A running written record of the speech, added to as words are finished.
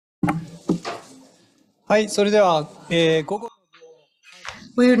はい、それでは、午後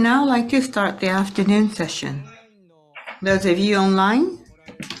We would now like to start the afternoon session. Those of you online,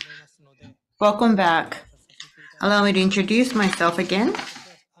 welcome back. Allow me to introduce myself again.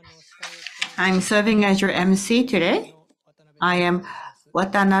 I'm serving as your MC today. I am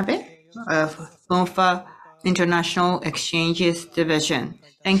Watanabe of MOFA International Exchanges Division.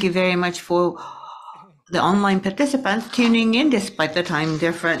 Thank you very much for the online participants tuning in despite the time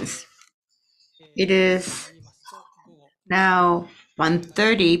difference. It is now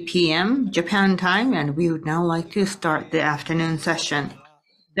 1:30 p.m. Japan time, and we would now like to start the afternoon session.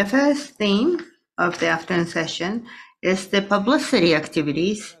 The first theme of the afternoon session is the publicity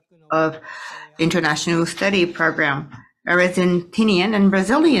activities of International Study Program. Argentinian and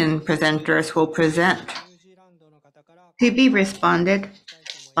Brazilian presenters will present to be responded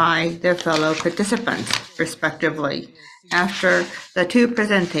by their fellow participants, respectively. After the two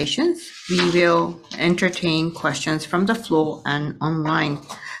presentations, we will entertain questions from the floor and online.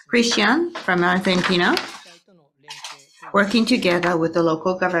 Christian from Argentina, working together with the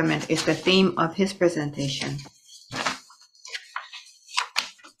local government is the theme of his presentation.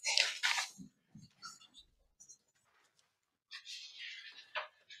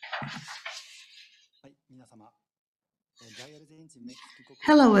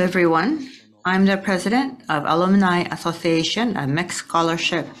 Hello, everyone. I'm the president of Alumni Association of MEX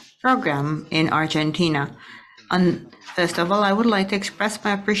Scholarship Program in Argentina. First of all, I would like to express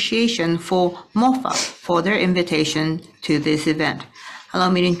my appreciation for MOFA for their invitation to this event. Allow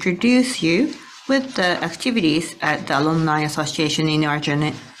me to introduce you with the activities at the Alumni Association in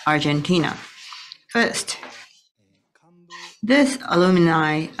Argentina. First, this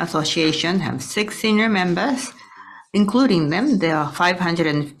Alumni Association has 6 senior members. Including them, there are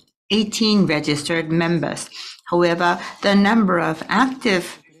 518 registered members. However, the number of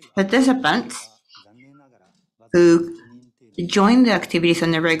active participants who join the activities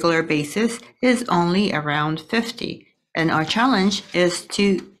on a regular basis is only around 50. And our challenge is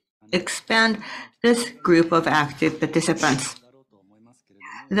to expand this group of active participants.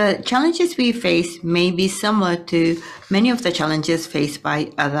 The challenges we face may be similar to many of the challenges faced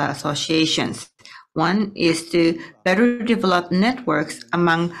by other associations. One is to better develop networks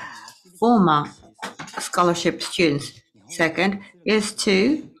among former scholarship students. Second is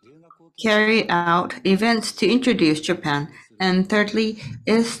to carry out events to introduce Japan. And thirdly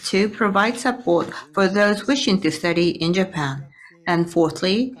is to provide support for those wishing to study in Japan. And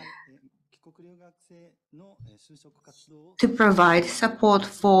fourthly, to provide support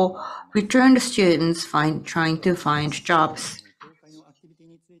for returned students trying to find jobs.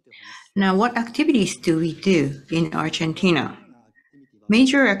 Now, what activities do we do in Argentina?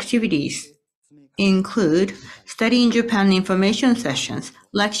 Major activities include Study in Japan information sessions,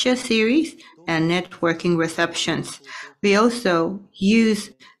 lecture series, and networking receptions. We also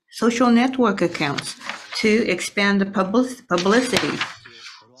use social network accounts to expand the publicity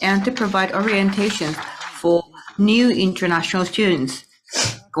and to provide orientation for new international students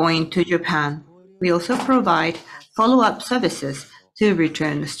going to Japan. We also provide follow-up services to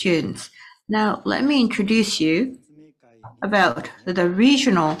return students. Now, let me introduce you about the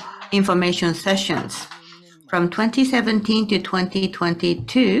regional information sessions. From 2017 to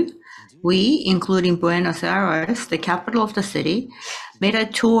 2022, we, including Buenos Aires, the capital of the city, made a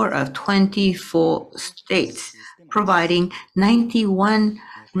tour of 24 states, providing 91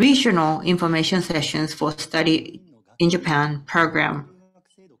 regional information sessions for Study in Japan program.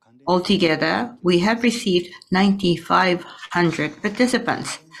 Altogether, we have received 9,500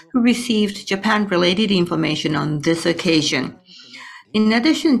 participants who received Japan-related information on this occasion. In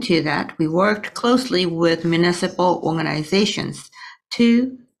addition to that, we worked closely with municipal organizations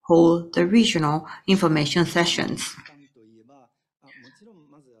to hold the regional information sessions.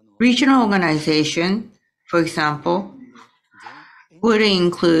 Regional organization, for example, would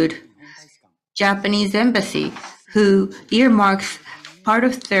include Japanese embassy, who earmarks part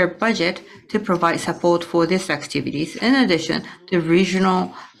of their budget to provide support for these activities, in addition to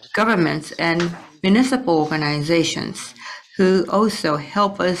regional governments and municipal organizations who also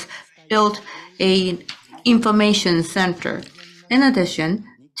help us build an information center, in addition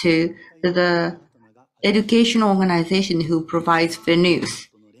to the educational organization who provides venues,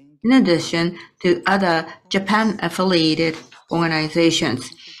 in addition to other Japan-affiliated organizations.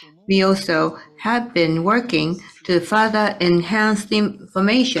 We also have been working to further enhance the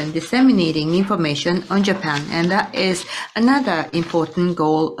information, disseminating information on Japan, and that is another important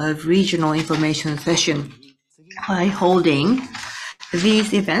goal of regional information session. By holding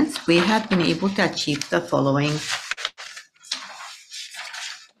these events, we have been able to achieve the following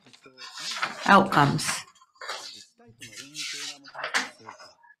outcomes.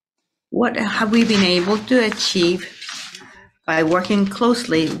 what have we been able to achieve by working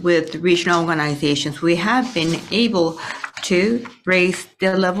closely with regional organizations? We have been able to raise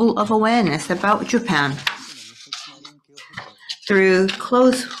the level of awareness about Japan. Through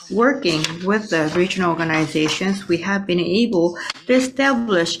close working with the regional organizations, we have been able to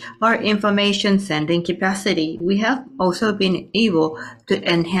establish our information sending capacity. We have also been able to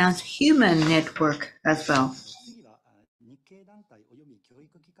enhance human network as well.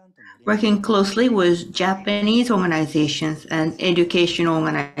 Working closely with Japanese organizations and educational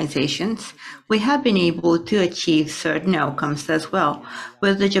organizations, we have been able to achieve certain outcomes as well.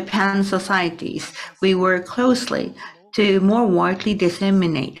 With the Japan societies, we work closely to more widely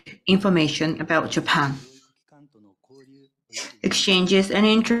disseminate information about Japan. Exchanges and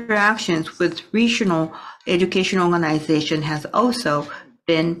interactions with regional education organization has also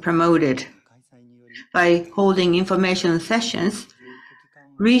been promoted. By holding information sessions,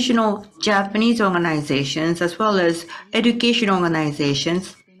 regional Japanese organizations as well as education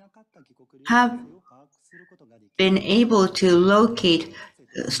organizations have been able to locate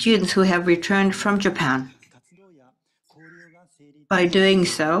students who have returned from Japan. By doing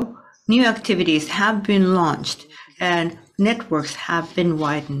so, new activities have been launched and networks have been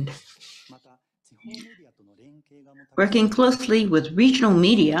widened. Working closely with regional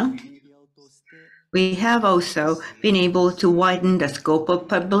media, we have also been able to widen the scope of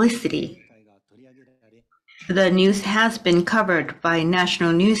publicity. The news has been covered by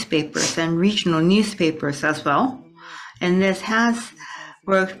national newspapers and regional newspapers as well, and this has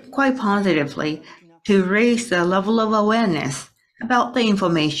worked quite positively to raise the level of awareness about the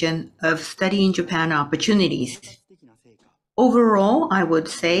information of studying Japan opportunities. Overall, I would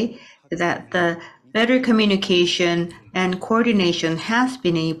say that the better communication and coordination has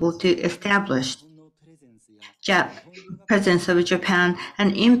been able to establish presence of Japan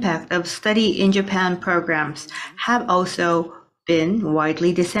and impact of study in Japan programs have also been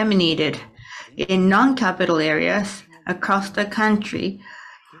widely disseminated. In non-capital areas across the country,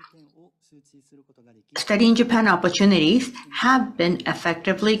 studying Japan opportunities have been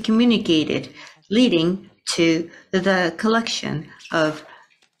effectively communicated, leading to the collection of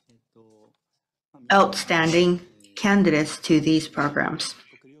outstanding candidates to these programs.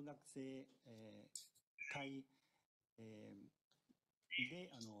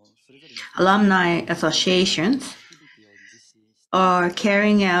 Alumni associations are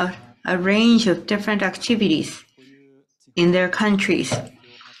carrying out a range of different activities in their countries.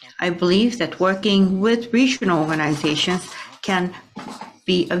 I believe that working with regional organizations can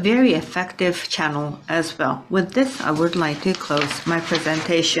be a very effective channel as well. With this, I would like to close my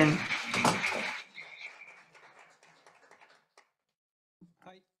presentation.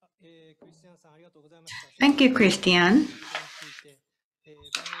 Thank you, Christian.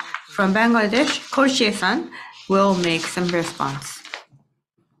 From Bangladesh, Koshie-san will make some response.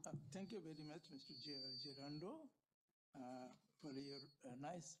 Thank you very much, Mr. Gerando, for your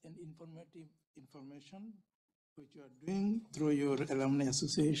nice and informative information which you are doing through your alumni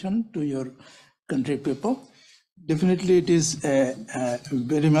association to your country people. Definitely it is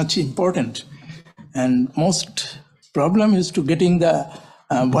very much important, and most problem is to getting the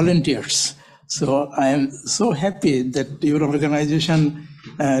volunteers. So I am so happy that your organization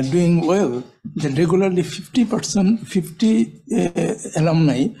doing well. That regularly 50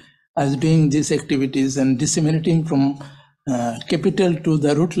 alumni are doing these activities and disseminating from capital to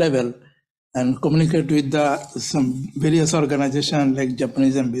the root level and communicate with some various organizations like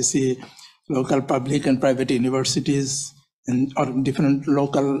Japanese embassy, local public and private universities, and or different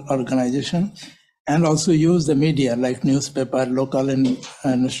local organizations, and also use the media like newspaper, local and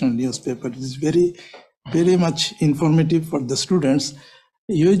national newspaper. It is very, very much informative for the students.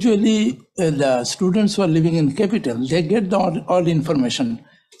 Usually the students who are living in capital, they get all information.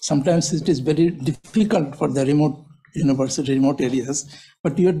 Sometimes it is very difficult for the remote university, remote areas,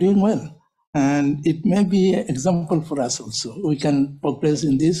 but you are doing well. And it may be an example for us also. We can progress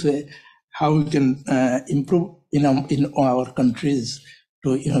in this way, how we can improve in our countries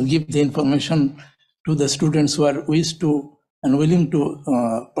to give the information to the students who are wish to and willing to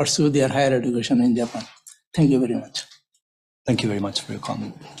pursue their higher education in Japan. Thank you very much. Thank you very much for your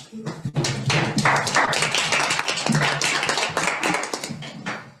comment.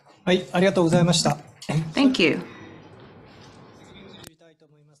 Thank you.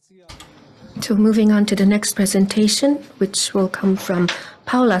 So moving on to the next presentation, which will come from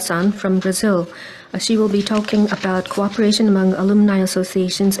Paula-san from Brazil. She will be talking about cooperation among alumni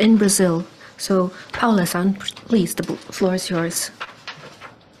associations in Brazil. So Paula-san, please, the floor is yours.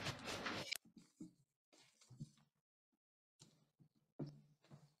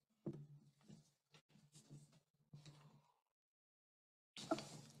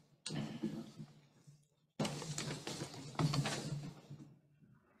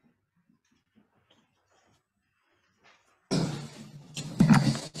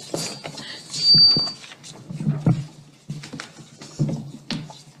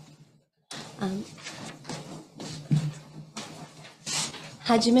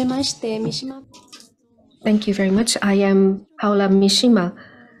 Thank you very much. I am Paula Mishima,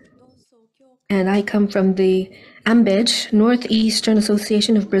 and I come from the AMBEJ, Northeastern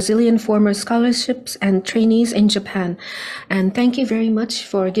Association of Brazilian Former Scholarships and Trainees in Japan. And thank you very much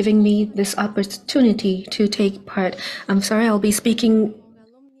for giving me this opportunity to take part. I'm sorry, I'll be speaking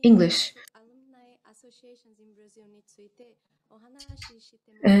English.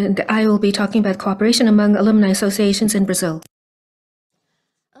 And I will be talking about cooperation among alumni associations in Brazil.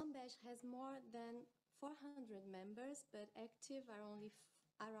 MOFA has more than 400 members, but active are only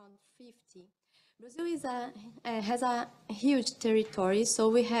around 50. Brazil has a huge territory, so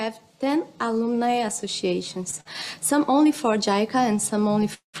we have 10 alumni associations, some only for JICA and some only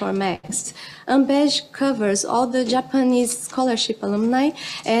for MEX. MOFA covers all the Japanese scholarship alumni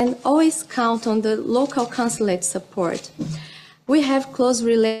and always count on the local consulate support. We have close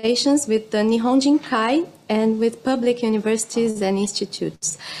relations with the Nihon Jinkai and with public universities and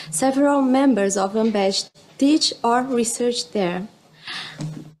institutes. Several members of MOFA teach or research there.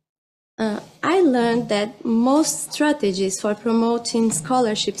 I learned that most strategies for promoting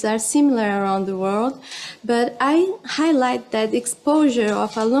scholarships are similar around the world, but I highlight that exposure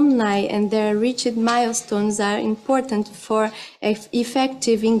of alumni and their reached milestones are important for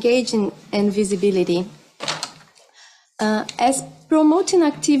effective engagement and visibility. As promoting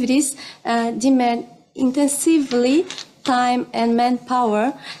activities demand intensively time and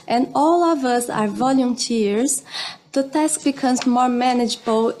manpower, and all of us are volunteers, the task becomes more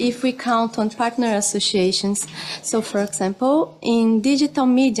manageable if we count on partner associations. So, for example, in digital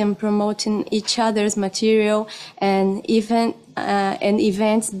medium, promoting each other's material and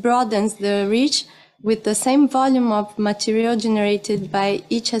events broadens the reach with the same volume of material generated by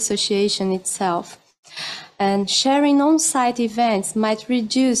each association itself. And sharing on-site events might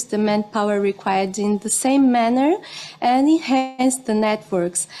reduce the manpower required in the same manner and enhance the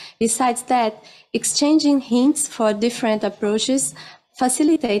networks. Besides that, exchanging hints for different approaches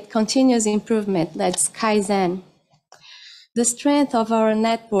facilitate continuous improvement, that's Kaizen. The strength of our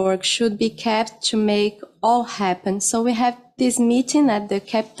network should be kept to make all happen. So we have this meeting at the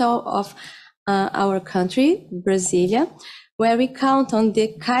capital of our country, Brasilia, where we count on the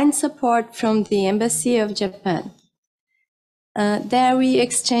kind support from the Embassy of Japan. There we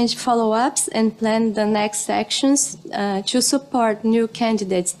exchange follow-ups and plan the next actions to support new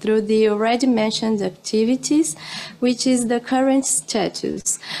candidates through the already mentioned activities, which is the current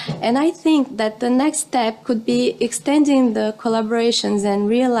status. And I think that the next step could be extending the collaborations and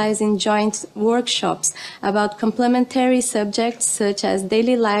realizing joint workshops about complementary subjects such as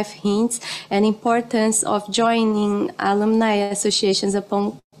daily life hints and importance of joining alumni associations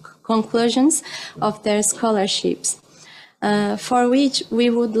upon conclusions of their scholarships. For which we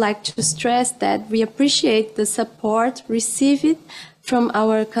would like to stress that we appreciate the support received from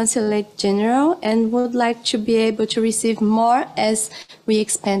our Consulate General and would like to be able to receive more as we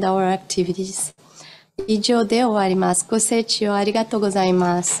expand our activities. 以上で終わります。ご清聴ありがとうござい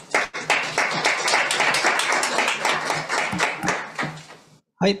ます。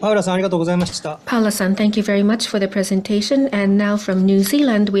はい、パウラさんありがとうございました。Paula-san, thank you very much for the presentation. And now from New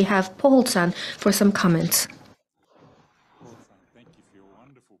Zealand, we have Paul-san for some comments.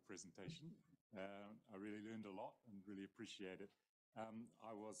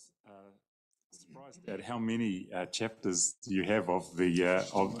 I was surprised at how many chapters you have of the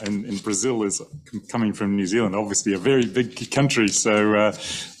and Brazil is coming from New Zealand, obviously a very big country, so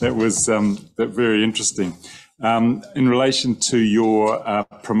that was very interesting. In relation to your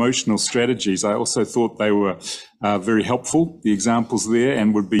promotional strategies, I also thought they were very helpful, the examples there,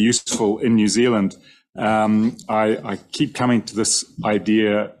 and would be useful in New Zealand. I keep coming to this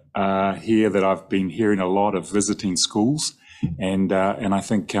idea here that I've been hearing a lot of visiting schools. And I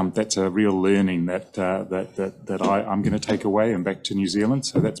think that's a real learning that I'm going to take away and back to New Zealand.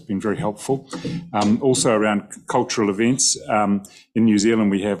 So that's been very helpful. Also around cultural events in New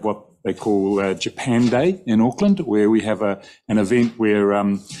Zealand, we have what they call Japan Day in Auckland, where we have an event where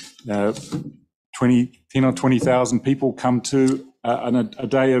 10 or 20,000 people come to a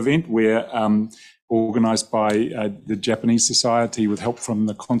day event where organised by the Japanese Society with help from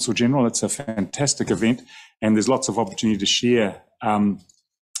the Consul General. It's a fantastic event. And there's lots of opportunity to share and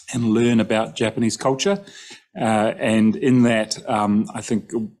learn about Japanese culture. And in that, I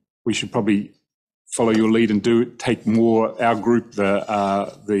think we should probably follow your lead and take more. Our group,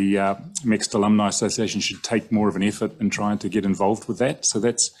 the Mixed Alumni Association, should take more of an effort in trying to get involved with that. So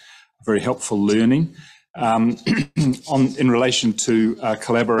that's very helpful learning. In relation to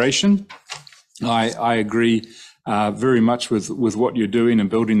collaboration, I agree very much with what you're doing and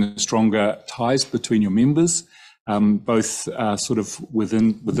building the stronger ties between your members. both sort of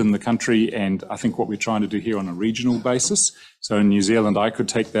within the country, and I think what we're trying to do here on a regional basis. So in New Zealand, I could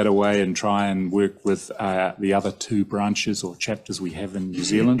take that away and try and work with the other 2 branches or chapters we have in New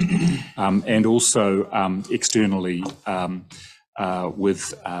Zealand, and also externally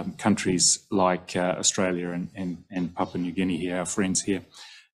with countries like Australia and Papua New Guinea here, our friends here.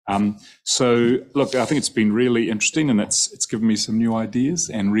 So look, I think it's been really interesting, and it's given me some new ideas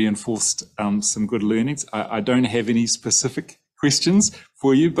and reinforced some good learnings. I don't have any specific questions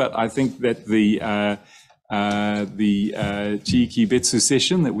for you, but I think that the Chiiki Betsu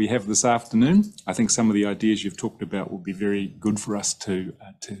session that we have this afternoon, I think some of the ideas you've talked about will be very good for us to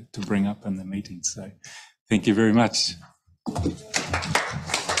bring up in the meeting. So thank you very much.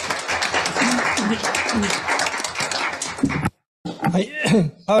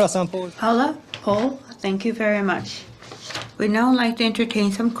 Paula, Paul, thank you very much. We'd now like to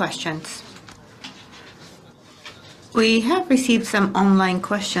entertain some questions. We have received some online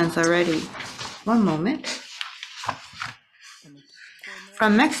questions already. One moment.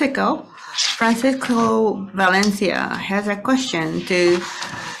 From Mexico, Francisco Valencia has a question to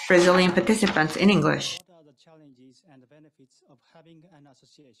Brazilian participants in English. What are the challenges and benefits of having an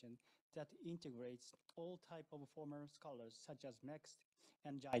association that integrates all types of former scholars such as MEX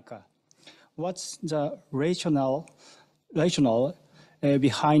and JICA? What's the rationale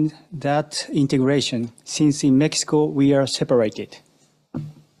behind that integration, since in Mexico we are separated?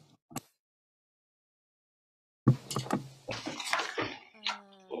 I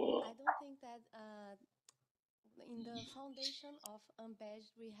don't think that in the foundation of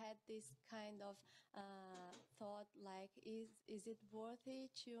Unbadged we had this kind of thought, like is it worthy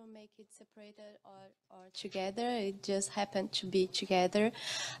to make it separated or together? It just happened to be together,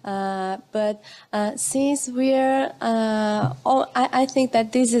 but since we're I think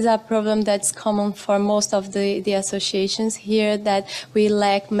that this is a problem that's common for most of the associations here, that we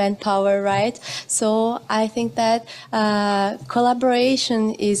lack manpower, right? So I think that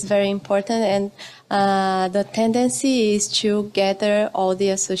collaboration is very important, and the tendency is to gather all the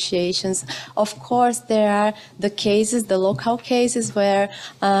associations. Of course, there are the cases, the local cases, where,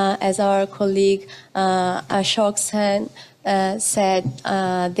 as our colleague Ashok said,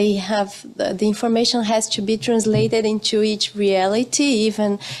 they have the information has to be translated into each reality,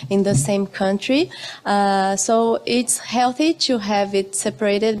 even in the same country. So it's healthy to have it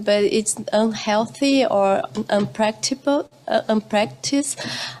separated, but it's unhealthy or unpracticed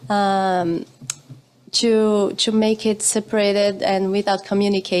to make it separated and without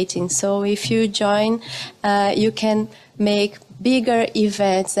communicating. So if you join, you can make bigger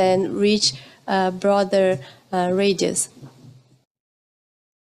events and reach broader radius.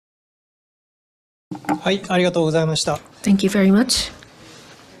 はい、ありがとうございました。 Thank you very much.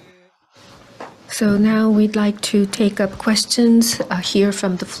 So now we'd like to take up questions here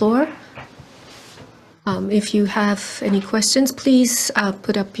from the floor. If you have any questions, please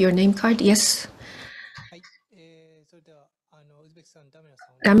put up your name card. Yes. はい、それではウズベキスタンダメラ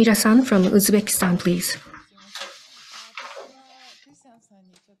さん。 Damira-san from Uzbekistan, please.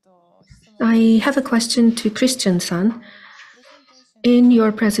 I have a question to Christian-san. In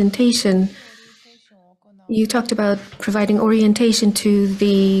your presentation, you talked about providing orientation to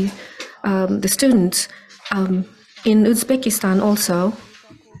the students in Uzbekistan also.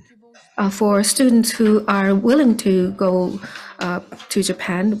 For students who are willing to go to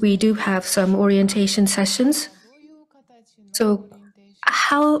Japan, we do have some orientation sessions. So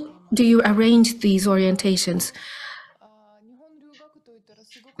how do you arrange these orientations?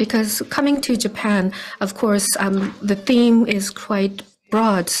 Because coming to Japan, of course, the theme is quite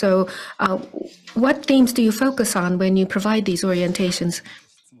broad. So what themes do you focus on when you provide these orientations?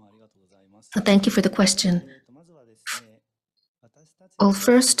 Thank you for the question. Well,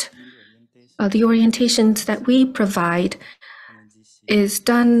 first, the orientations that we provide is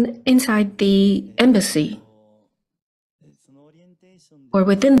done inside the embassy or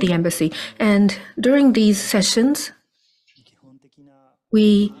within the embassy. And during these sessions,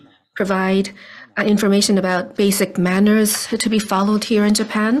 we provide information about basic manners to be followed here in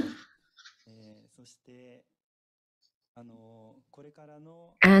Japan.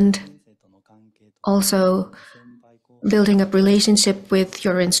 And also building up relationship with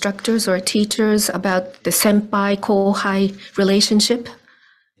your instructors or teachers about the senpai-kohai relationship.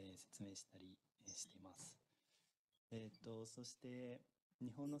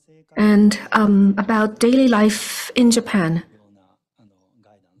 And about daily life in Japan.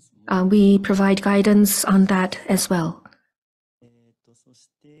 We provide guidance on that as well.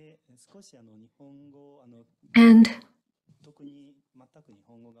 And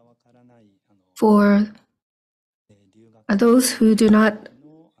for Those who do not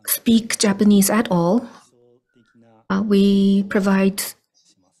speak Japanese at all, we provide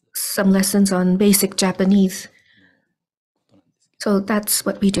some lessons on basic Japanese. So that's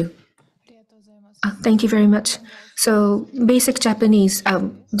what we do. Thank you very much. So basic Japanese,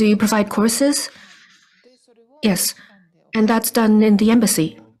 do you provide courses? Yes, and that's done in the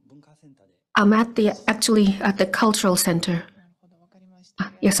embassy. I'm actually at the cultural center.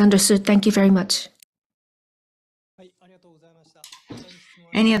 Yes, understood. Thank you very much.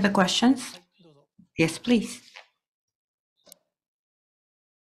 Any other questions? Yes, please.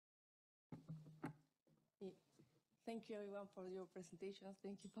 Thank you, everyone, for your presentations.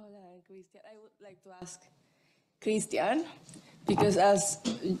 Thank you, Paula and Christian. I would like to ask Christian, because as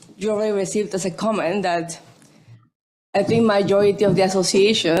you already received as a comment that I think majority of the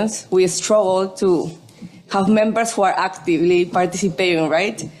associations, we struggle to have members who are actively participating,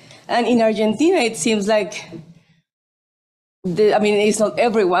 right? And in Argentina, it seems like, it's not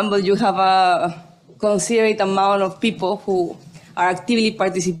everyone, but you have a considerate amount of people who are actively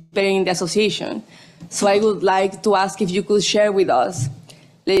participating in the association. So I would like to ask if you could share with us,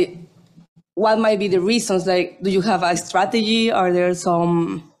 like, what might be the reasons? Like, do you have a strategy? Are there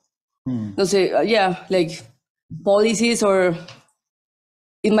some, policies, or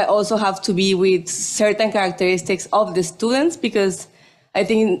it might also have to be with certain characteristics of the students? Because I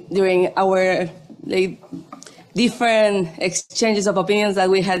think during our different exchanges of opinions that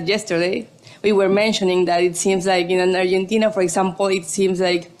we had yesterday, we were mentioning that it seems like in Argentina, for example, it seems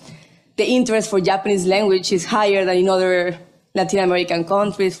like the interest for Japanese language is higher than in other Latin American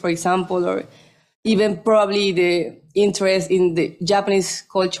countries, for example, or even probably the interest in the Japanese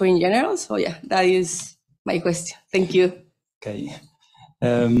culture in general. So yeah, that is my question. Thank you. Okay.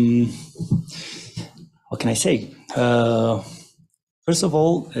 What can I say? First of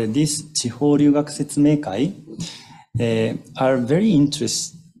all, this 地方留学説明会 are very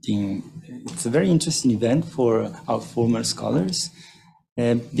interesting. It's a very interesting event for our former scholars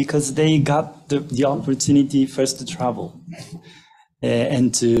because they got the opportunity first to travel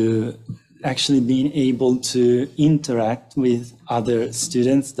and to actually being able to interact with other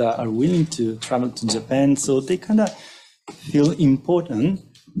students that are willing to travel to Japan. So they kind of feel important,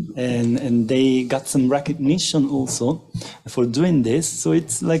 and they got some recognition also for doing this. So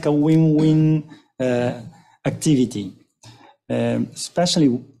it's like a win-win activity.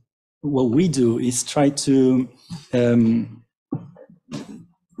 Especially what we do is try to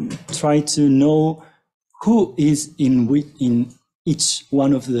know who is in each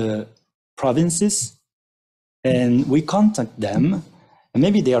one of the provinces, and we contact them. And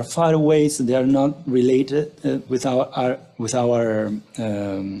maybe they are far away, so they are not related with our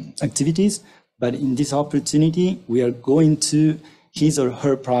activities. But in this opportunity, we are going to his or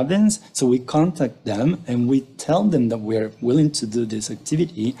her province, so we contact them and we tell them that we are willing to do this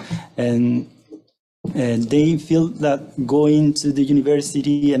activity, and they feel that going to the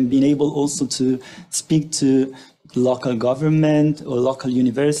university and being able also to speak to local government or local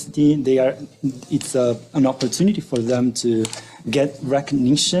university, it's an opportunity for them to get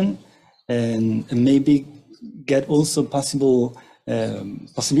recognition and maybe get also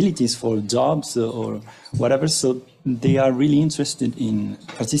possibilities for jobs or whatever. So they are really interested in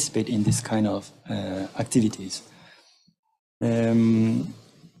participating in this kind of activities. And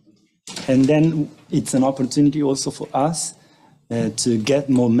then it's an opportunity also for us to get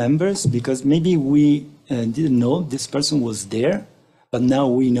more members, because maybe we didn't know this person was there, but now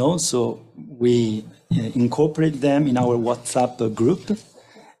we know, so we incorporate them in our WhatsApp group,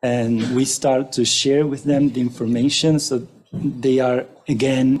 and we start to share with them the information, so they are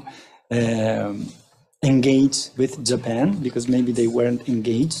again engaged with Japan, because maybe they weren't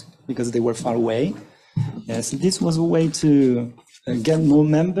engaged because they were far away. So this was a way to get more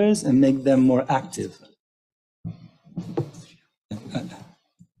members and make them more active.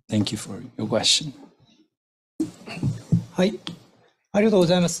 Thank you for your question.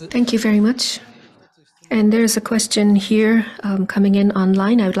 Thank you very much. And there's a question here coming in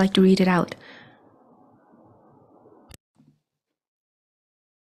online. I would like to read it out.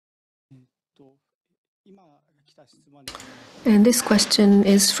 And this question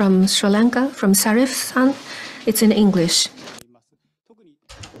is from Sri Lanka, from Sarif-san. It's in English.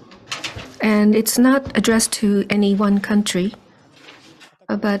 And it's not addressed to any one country,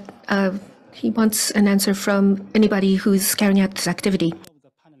 but he wants an answer from anybody who's carrying out this activity. The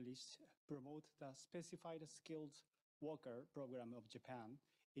panelists promote the specified skilled worker program of Japan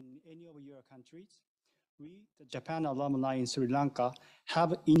in any of your countries. We, the Japan alumni in Sri Lanka,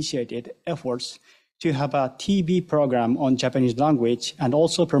 have initiated efforts to have a TV program on Japanese language and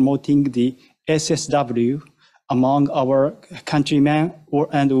also promoting the SSW among our countrymen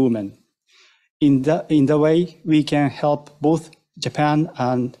and women. In the way we can help both Japan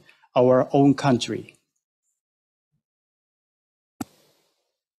and our own country.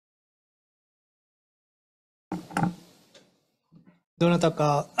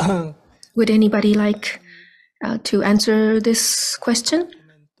 Would anybody like to answer this question?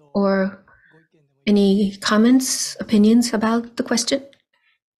 Or any comments, opinions about the question?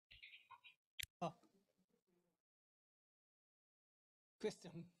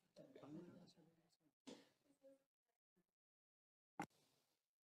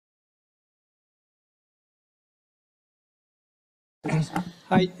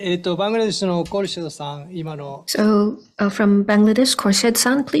 So, from Bangladesh,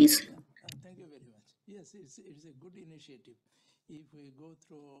 Khorshid-san, please. Thank you very much. Yes, it's a good initiative. If we go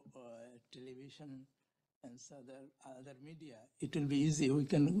through television and other media, it will be easy. We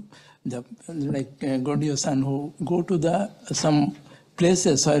can, like Godio-san, who go to some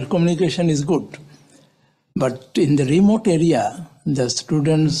places where communication is good. But in the remote area, the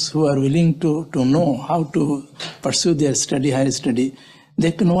students who are willing to know how to pursue their higher study,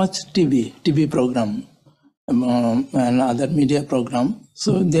 they can watch TV program and other media program.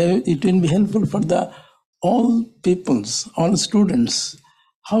 So it will be helpful for all peoples, all students,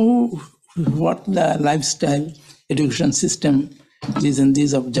 what the lifestyle education system is in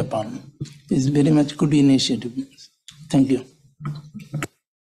this of Japan. Is very much good initiative. Thank you.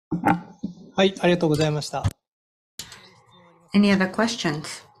 Any other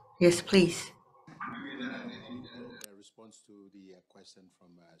questions? Yes, please. A response to the question from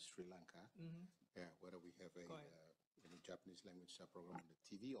Sri Lanka, whether we have a Japanese language program on the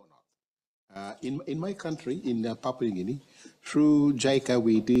TV or not. In my country, in Papua New Guinea, through JICA,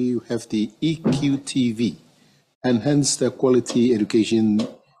 we do have the EQTV, Enhance the Quality Education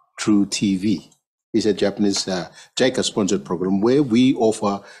Through TV. It's a Japanese JICA-sponsored program where we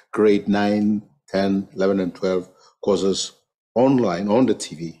offer grade 9, 10, 11, and 12 courses online on the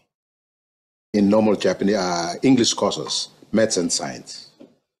TV in normal Japanese English courses, maths and science.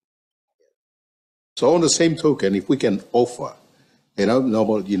 So on the same token, if we can offer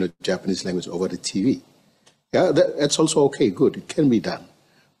normal Japanese language over the TV, that's also okay, good, it can be done.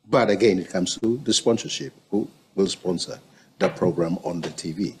 But again, it comes to the sponsorship. Who will sponsor the program on the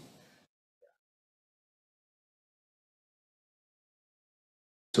TV?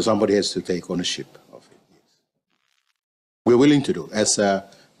 So somebody has to take ownership of it. Yes. We're willing to do, as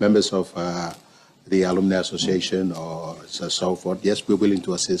members of the Alumni Association or so forth. Yes, we're willing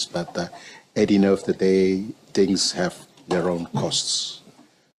to assist, but at the end of the day, things have their own costs.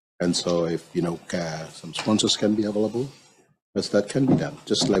 And so if, some sponsors can be available, yes, that can be done,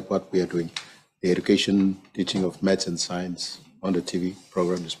 just like what we are doing. The education, teaching of maths and science on the TV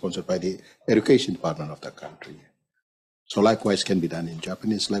program is sponsored by the education department of the country. So likewise can be done in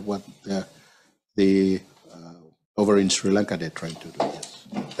Japanese, like what over in Sri Lanka they're trying to do. Yes.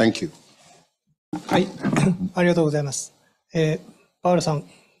 Thank you. はい、ありがとうございます。パウラさん。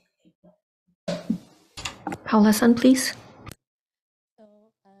Paula-san, please. So,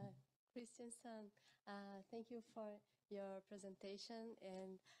 Christian-san, thank you for your presentation,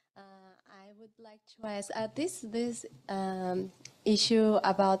 and I would like to ask this issue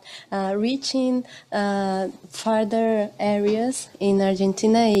about reaching further areas in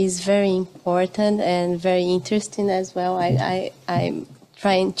Argentina is very important and very interesting as well. I'm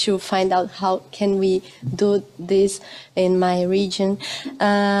trying to find out how can we do this in my region.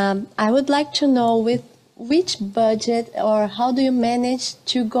 I would like to know with which budget or how do you manage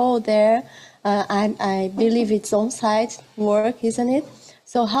to go there? I believe it's on-site work, isn't it?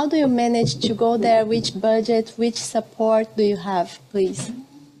 So how do you manage to go there? Which budget, which support do you have, please?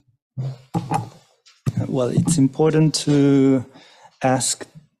 Well, it's important to ask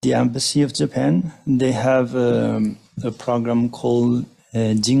the Embassy of Japan. They have a program called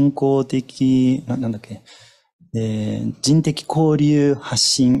人工的なんだっけ、人的交流発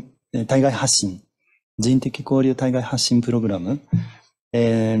信対外発信人的交流対外発信プログラム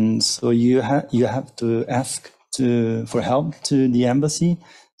and so you have to ask for help to the embassy,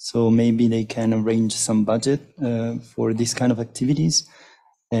 so maybe they can arrange some budget for this kind of activities,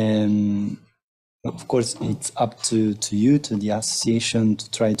 and of course it's up to you, to the association,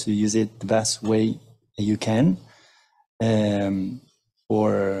 to try to use it the best way you can.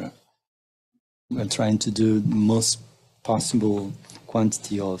 Or we're trying to do the most possible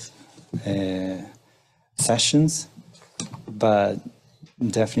quantity of sessions, but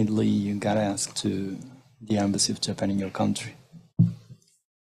definitely you gotta ask to the Embassy of Japan in your country.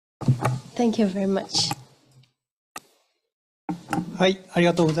 Thank you very much. はい、あり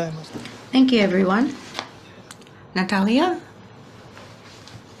がとうございました。 Thank you, everyone. Natalia?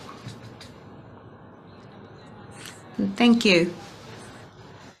 Thank you.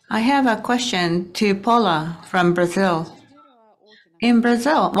 I have a question to Paula from Brazil. In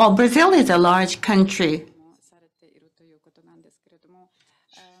Brazil, well, Brazil is a large country.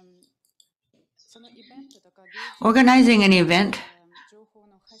 Organizing an event,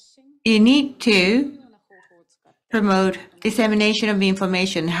 you need to promote dissemination of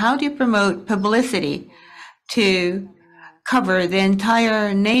information. How do you promote publicity to cover the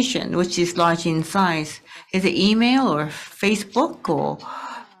entire nation, which is large in size? Is it email or Facebook, or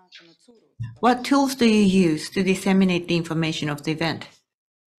what tools do you use to disseminate the information of the event?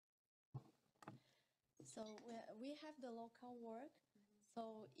 So we have the local work.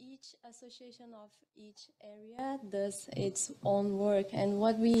 So each association of each area does its own work. And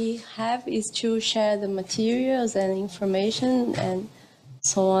what we have is to share the materials and information and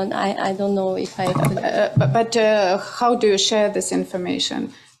so on. I don't know if I could. But how do you share this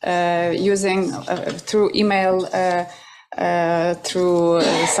information? Using through email, through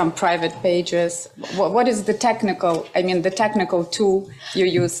some private pages? What is the technical tool you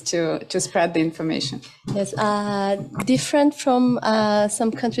use to spread the information? Yes, different from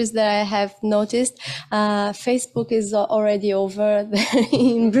some countries that I have noticed, Facebook is already over there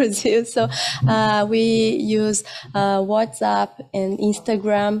in Brazil. So we use WhatsApp and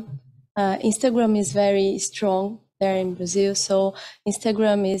Instagram. Instagram is very strong there in Brazil. So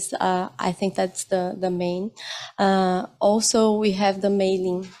Instagram is, I think that's the main. Also, we have the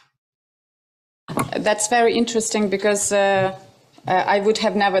mailing. That's very interesting because I would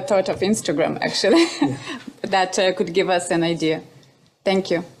have never thought of Instagram, actually. That could give us an idea. Thank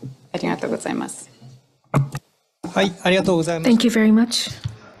you. ありがとうございます。はい、ありがとうございます。Thank you very much.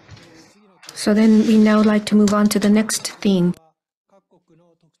 So then we now like to move on to the next theme,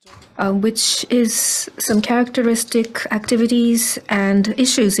 which is some characteristic activities and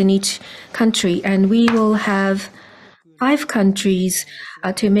issues in each country. And we will have 5 countries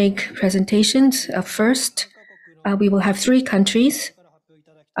to make presentations. First, we will have 3 countries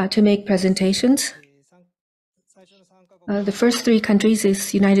to make presentations. The first 3 countries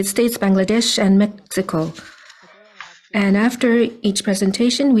is United States, Bangladesh, and Mexico. And after each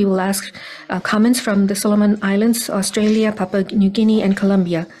presentation, we will ask comments from the Solomon Islands, Australia, Papua New Guinea, and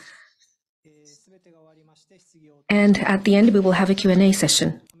Colombia. And at the end, we will have a Q&A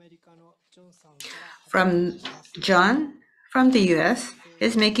session. From John from the US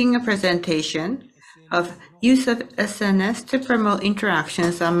is making a presentation of use of SNS to promote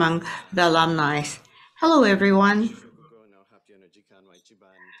interactions among the alumni. Hello, everyone.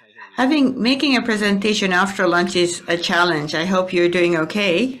 Making a presentation after lunch is a challenge. I hope you're doing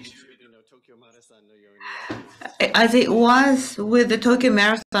okay. As it was with the Tokyo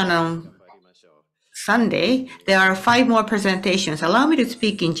Marathon on Sunday, there are 5 more presentations. Allow me to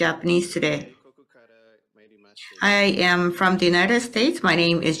speak in Japanese today. I am from the United States. My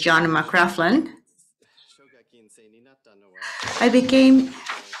name is John McLaughlin. I became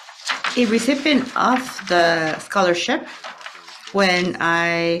a recipient of the scholarship when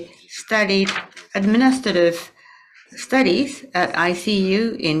I studied administrative studies at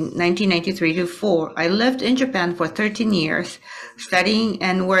ICU in 1993-4. I lived in Japan for 13 years, studying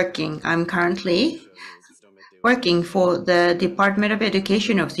and working. I'm currently working for the Department of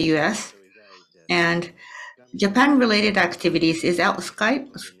Education of the US, and Japan-related activities is outside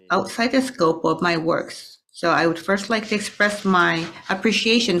the scope of my works. So I would first like to express my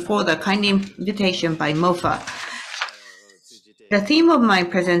appreciation for the kind invitation by MOFA. The theme of my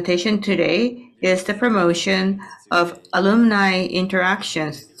presentation today is the promotion of alumni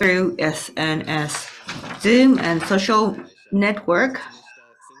interactions through SNS. Zoom and social network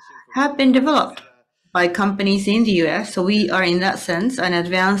have been developed by companies in the US, so we are in that sense an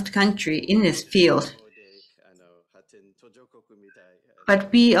advanced country in this field.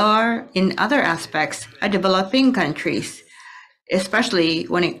 But we are, in other aspects, a developing countries, especially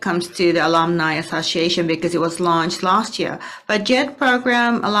when it comes to the Alumni Association, because it was launched last year. But JET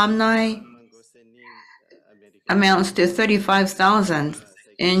program alumni amounts to 35,000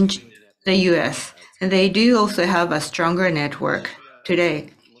 in the US, and they do also have a stronger network today.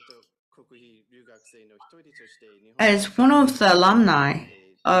 As one of the alumni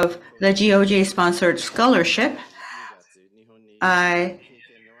of the GOJ-sponsored scholarship, I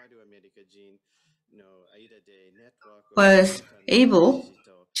was able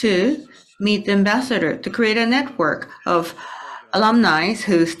to meet the ambassador to create a network of alumni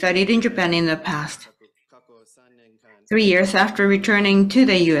who studied in Japan in the past. 3 years after returning to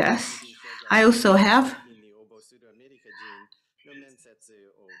the US, I also have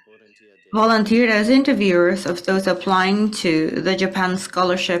volunteered as interviewers of those applying to the Japan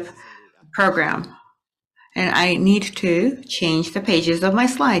Scholarship Program. And I need to change the pages of my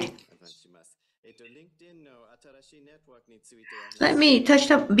slide. Let me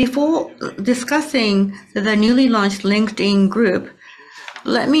touch up, before discussing the newly launched LinkedIn group,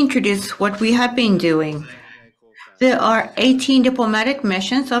 let me introduce what we have been doing. There are 18 diplomatic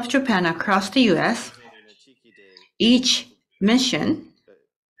missions of Japan across the US. Each mission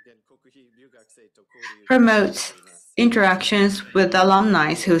promotes interactions with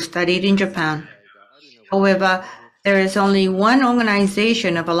alumni who studied in Japan. However, there is only one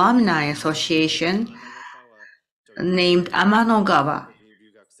organization of alumni association named Amanogawa,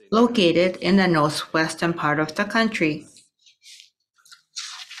 located in the northwestern part of the country.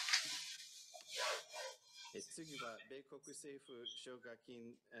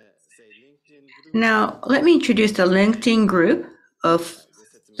 Now, let me introduce the LinkedIn group of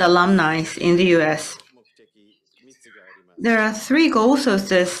the alumni in the US. There are 3 goals of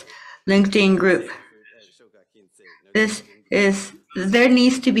this LinkedIn group. There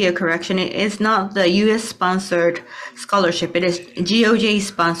needs to be a correction. It is not the US-sponsored scholarship. It is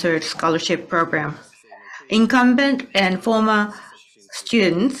GOJ-sponsored scholarship program. Incumbent and former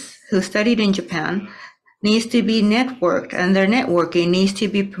students who studied in Japan needs to be networked, and their networking needs to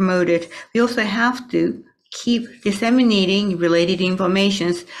be promoted. We also have to keep disseminating related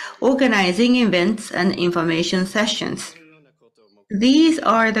informations, organizing events and information sessions. These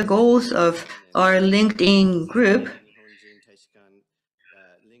are the goals of our LinkedIn group.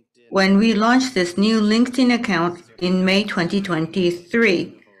 When we launched this new LinkedIn account in May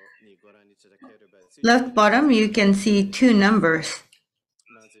 2023, left bottom, you can see 2 numbers.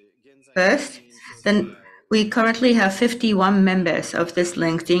 First, we currently have 51 members of this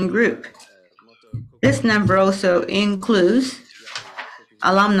LinkedIn group. This number also includes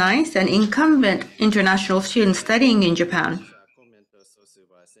alumni and incumbent international students studying in Japan.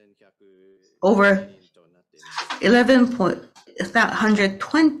 Over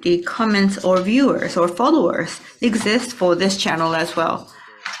 1,120 comments or viewers or followers exist for this channel as well.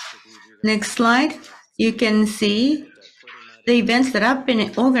 Next slide, you can see the events that have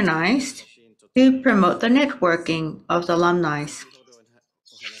been organized to promote the networking of the alumni.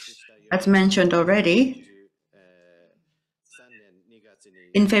 As mentioned already,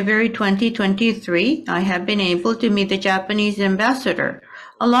 in February 2023, I have been able to meet the Japanese ambassador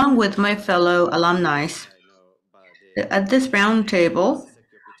along with my fellow alumni. At this roundtable,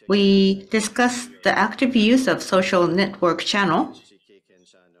 we discussed the active use of social network channel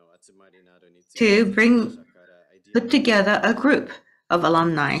to put together a group of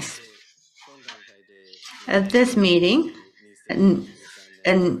alumni. At this meeting, and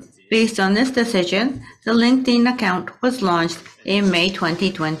based on this decision, the LinkedIn account was launched in May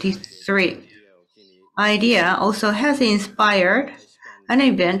 2023. IDEA also has inspired an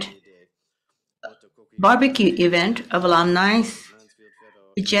event, barbecue event of alumni,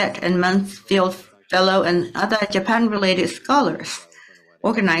 Jet and Mansfield Fellow and other Japan-related scholars,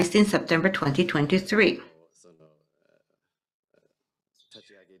 organized in September 2023.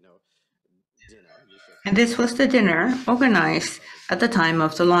 And this was the dinner organized at the time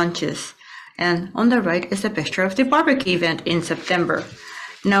of the launches. And on the right is a picture of the barbecue event in September.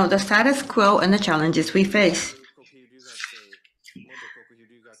 Now, the status quo and the challenges we face.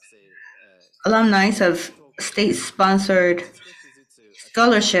 Alumni of state-sponsored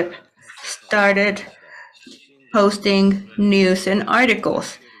scholarship started posting news and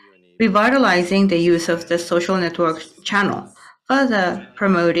articles, revitalizing the use of the social network channel, further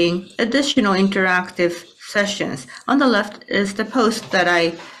promoting additional interactive sessions. On the left is the post that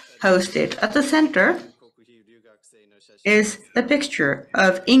I posted. At the center is the picture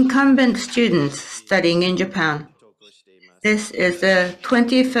of incumbent students studying in Japan. This is the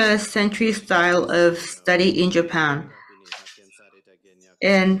 21st century style of study in Japan.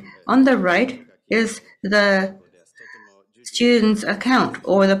 And on the right is the student's account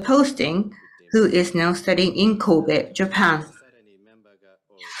or the posting who is now studying in Kobe, Japan.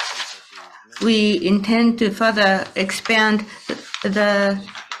 We intend to further expand the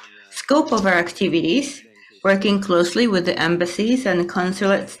scope of our activities, working closely with the embassies and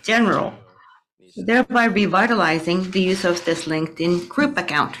consulates general, thereby revitalizing the use of this LinkedIn group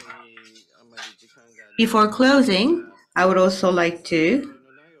account. Before closing, I would also like to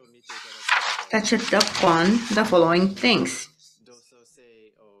touch upon the following things.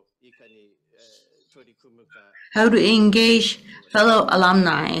 How to engage fellow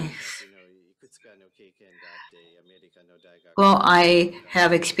alumni. Well, I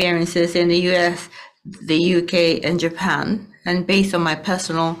have experiences in the US, the UK, and Japan, and based on my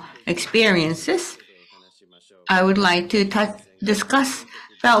personal experiences, I would like to discuss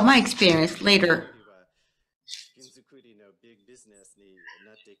about my experience later.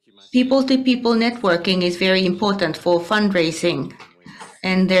 People-to-people networking is very important for fundraising,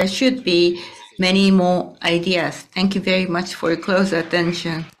 and there should be many more ideas. Thank you very much for your close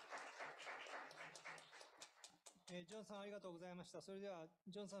attention.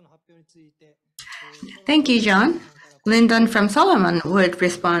 Thank you, John. Lyndon from Solomon would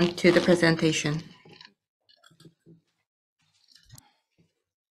respond to the presentation.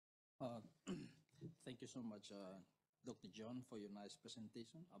 Thank you so much, Dr. John, for your nice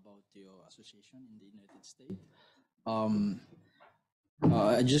presentation about your association in the United States.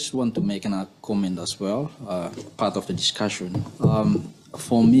 I just want to make a comment as well, part of the discussion.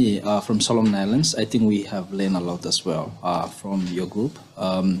 For me, from Solomon Islands, I think we have learned a lot as well from your group.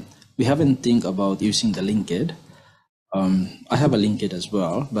 We haven't think about using the LinkedIn. I have a LinkedIn as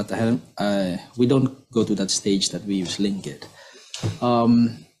well, but we don't go to that stage that we use LinkedIn.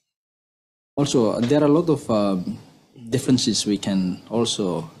 Also, there are a lot of differences we can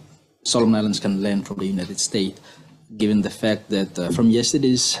also, Solomon Islands can learn from the United States, given the fact that from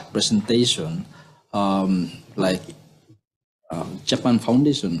yesterday's presentation, Japan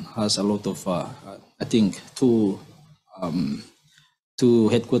Foundation has a lot of, I think, two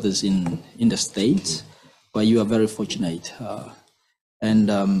headquarters in the States, where you are very fortunate.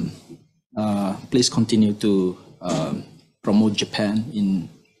 Please continue to promote Japan in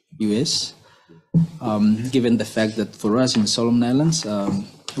US. Given the fact that for us in Solomon Islands,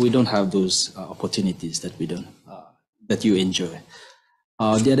 we don't have those opportunities that that you enjoy.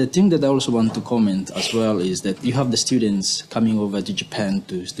 The other thing that I also want to comment as well is that you have the students coming over to Japan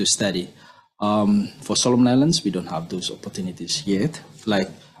to study. For Solomon Islands, we don't have those opportunities yet, like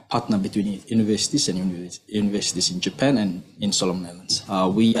partner between universities and universities in Japan and in Solomon Islands.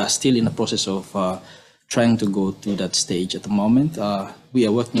 We are still in the process of trying to go to that stage at the moment. We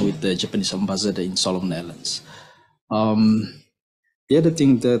are working with the Japanese ambassador in Solomon Islands. The other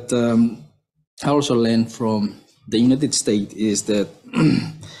thing that I also learned from the United States is that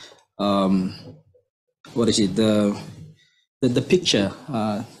the picture,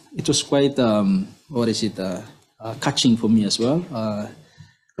 it was quite catching for me as well.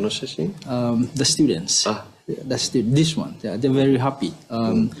 The students, this one, yeah, they're very happy.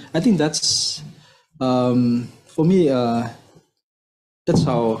 I think that's for me, that's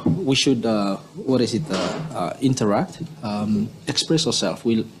how we should interact, express ourselves.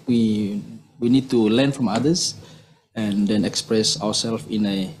 We need to learn from others and then express ourselves in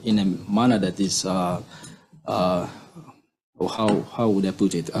a manner that is how would I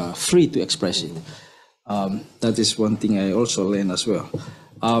put it, free to express it. That is one thing I also learned as well.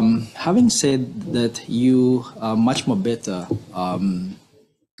 Having said that, you are much more better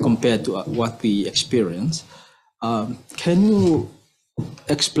compared to what we experience. Can you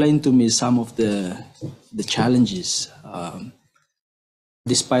explain to me some of the challenges,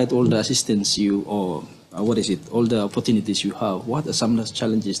 despite all the assistance all the opportunities you have? What are some of the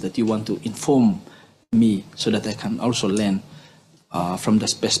challenges that you want to inform me so that I can also learn from the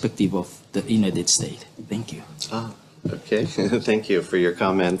perspective of the United States? Thank you. Okay, thank you for your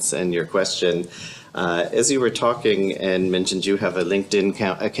comments and your question. As you were talking and mentioned you have a LinkedIn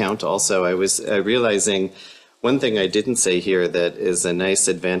account also, I was realizing one thing I didn't say here that is a nice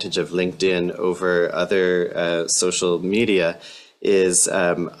advantage of LinkedIn over other social media is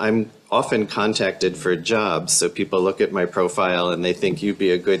I'm often contacted for jobs. So people look at my profile and they think you'd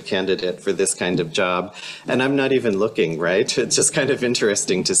be a good candidate for this kind of job. And I'm not even looking, right? It's just kind of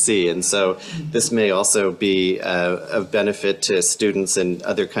interesting to see. And so this may also be of benefit to students in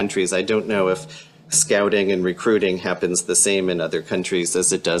other countries. I don't know if scouting and recruiting happens the same in other countries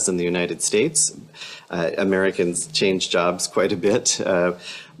as it does in the United States. Americans change jobs quite a bit.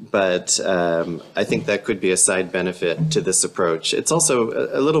 But I think that could be a side benefit to this approach. It's also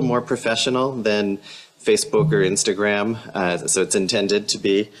a little more professional than Facebook or Instagram, so it's intended to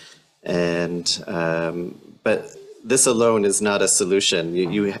be. And but this alone is not a solution.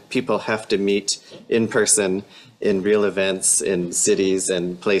 People have to meet in person in real events in cities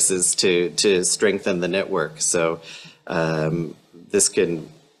and places to strengthen the network. So this can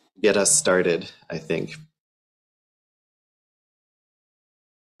get us started, I think.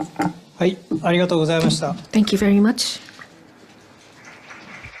 Thank you very much.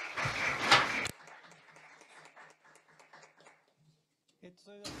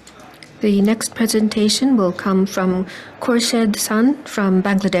 The next presentation will come from Khurshid-san from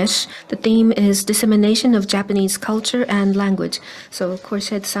Bangladesh. The theme is Dissemination of Japanese Culture and Language. So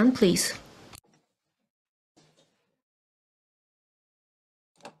Khurshid-san, please.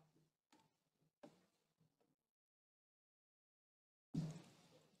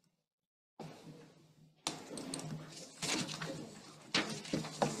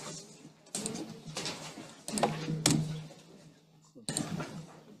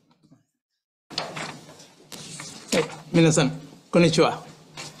 Minasan, konnichiwa.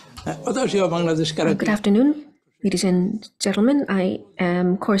 Good afternoon, ladies and gentlemen. I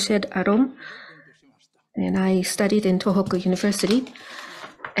am Khorshid Arom, and I studied in Tohoku University,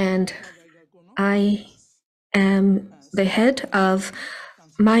 and I am the head of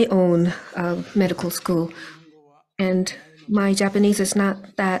my own medical school. And my Japanese is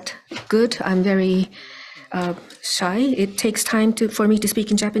not that good. I'm very shy. It takes time for me to speak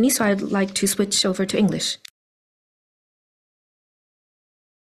in Japanese, so I'd like to switch over to English.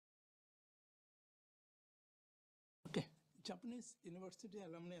 Japanese University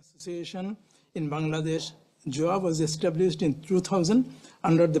Alumni Association in Bangladesh, JOA, was established in 2000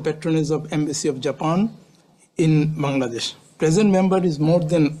 under the patronage of Embassy of Japan in Bangladesh. Present member is more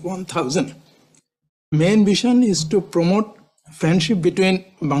than 1,000. Main vision is to promote friendship between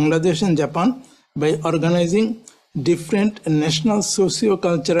Bangladesh and Japan by organizing different national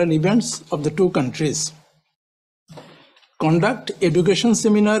socio-cultural events of the two countries. Conduct education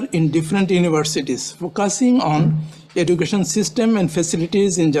seminar in different universities, focusing on education system and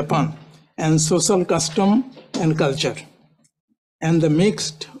facilities in Japan and social custom and culture. And the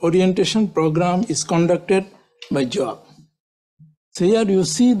mixed orientation program is conducted by JOA. So here you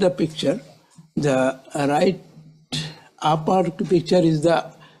see the picture. The right upper picture is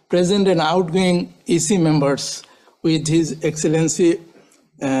the present and outgoing EC members with His Excellency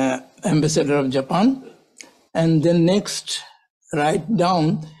Ambassador of Japan. And then next, right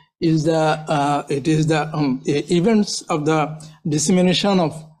down, is the events of the dissemination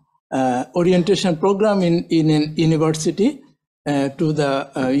of orientation program in university to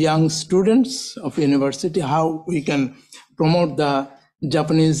the young students of university, how we can promote the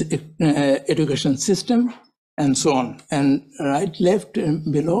Japanese education system and so on. And right left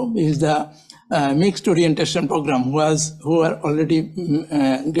below is the mixed orientation program who are already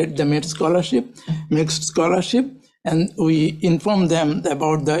get the mixed scholarship, and we inform them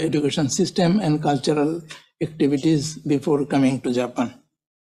about the education system and cultural activities before coming to Japan.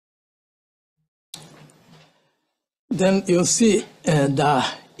 Then you see the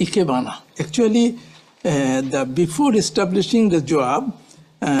ikebana. Actually, before establishing the job,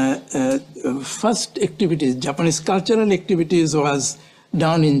 first activities, Japanese cultural activities, was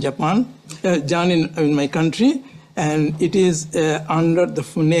done in Japan, done in my country, and it is under the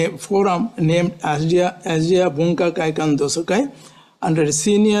forum named Asia Bunka Kaikan Dosokai, under a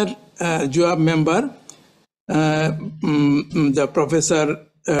senior job member, the Professor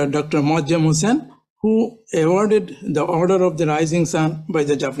Dr. Mojem Hussain, who awarded the Order of the Rising Sun by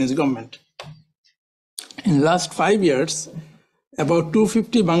the Japanese government. In the last 5 years, about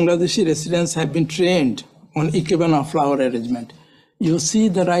 250 Bangladeshi residents have been trained on ikebana flower arrangement. You see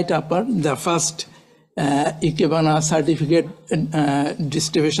the right upper, the first ikebana certificate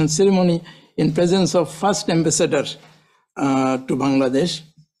distribution ceremony in presence of first ambassador to Bangladesh.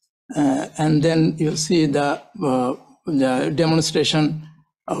 And then you see the demonstration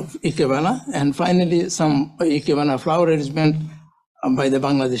of ikebana, and finally some ikebana flower arrangement by the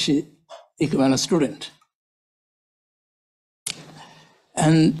Bangladeshi ikebana student.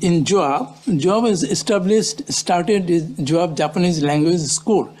 And in JOA was started JOA Japanese Language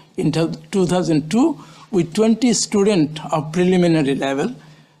School in 2002 with 20 students of preliminary level,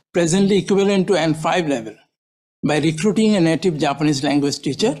 presently equivalent to N5 level, by recruiting a native Japanese language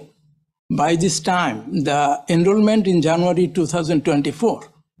teacher. By this time, the enrollment in January 2024,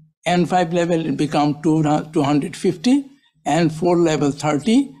 N5 level become 250, N4 level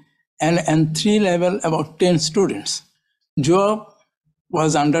 30, and N3 level about 10 students. JOA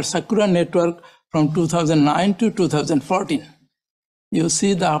was under Sakura network from 2009 to 2014. You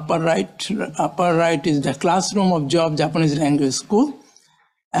see the upper right is the classroom of JOA Japanese Language School,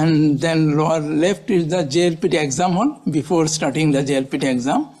 and then lower left is the JLPT exam hall before starting the JLPT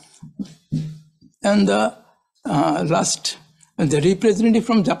exam. And the the representative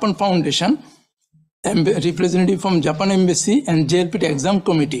from Japan Foundation, representative from Japan Embassy, and JLPT exam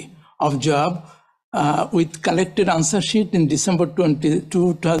committee of JOA with collected answer sheet in December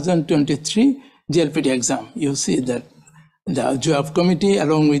 2023 JLPT exam. You see that the JOA committee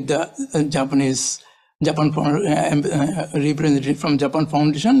along with the Japan representative from Japan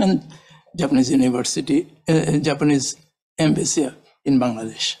Foundation and Japanese University, Japanese Embassy in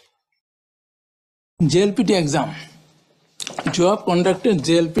Bangladesh. JLPT exam. JOA conducted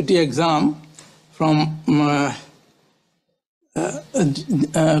JLPT exam from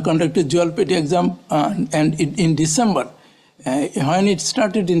conducted JLPT exam and in December. When it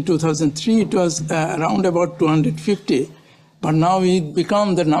started in 2003, it was around about 250, but now it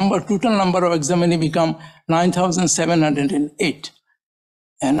become the total number of examinee become 9,708.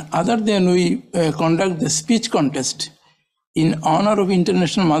 And other than we conduct the speech contest in honor of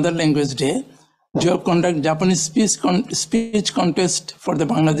International Mother Language Day, JOAB conduct Japanese speech contest for the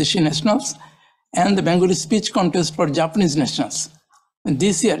Bangladeshi nationals and the Bengali speech contest for Japanese nationals. And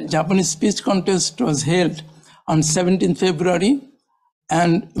this year, Japanese speech contest was held on 17th February,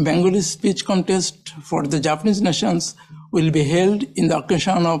 and Bengali speech contest for the Japanese nationals will be held in the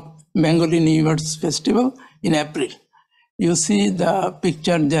occasion of Bengali New Year's Festival in April. You see the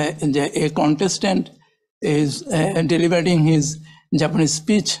picture, a contestant is delivering his Japanese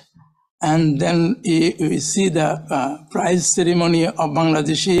speech, and then we see the prize ceremony of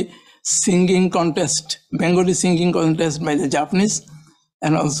Bangladeshi singing contest, Bengali singing contest by the Japanese,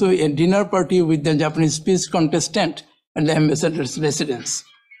 and also a dinner party with the Japanese speech contestant at the ambassador's residence.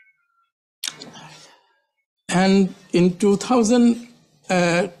 And in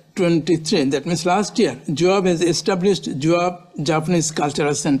 2023, that means last year, JOAB has established JOAB Japanese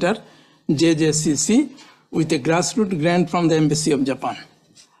Cultural Center, JJCC, with a grassroots grant from the Embassy of Japan.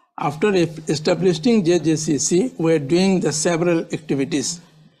 After establishing JJCC, we are doing the several activities: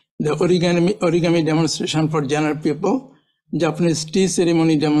 the origami demonstration for general people, Japanese tea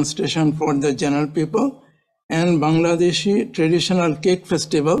ceremony demonstration for the general people, and Bangladeshi traditional cake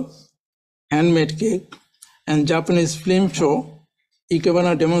festival, handmade cake, and Japanese film show,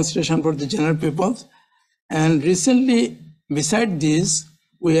 ikebana demonstration for the general people. And recently, beside this,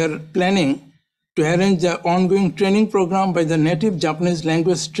 we are planning to arrange the ongoing training program by the native Japanese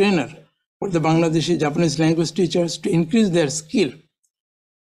language trainer for the Bangladeshi Japanese language teachers to increase their skill.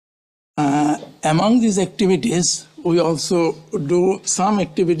 Among these activities, we also do some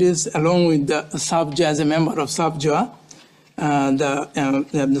activities along with the SABJA as a member of SABJA.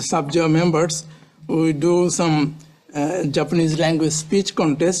 The SABJA members, we do some Japanese language speech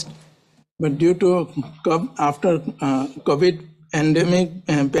contest, but due to after COVID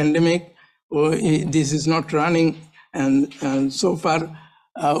pandemic, this is not running, and so far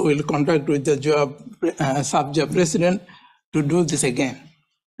we'll contact with the SABJA president to do this again.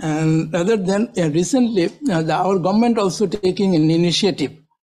 And other than recently, our government also taking an initiative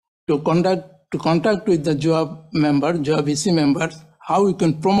to contact with the JOAB EC members, how we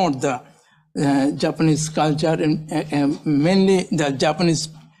can promote the Japanese culture and mainly the Japanese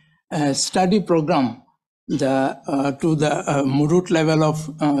study program to the root level of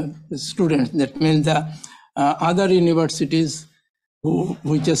students. That means the other universities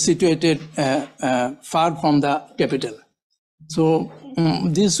which are situated far from the capital. So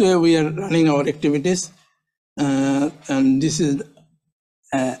this way we are running our activities, and this is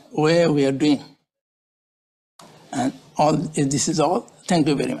where we are doing. And this is all. Thank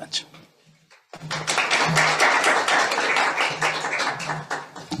you very much.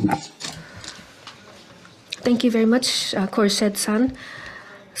 Thank you very much, Khorshid-san.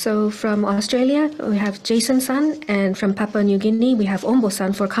 So from Australia, we have Jason-san, and from Papua New Guinea, we have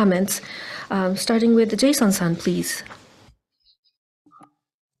Ombo-san for comments. Starting with Jason-san, please.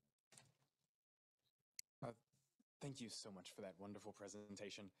 Thank you so much for that wonderful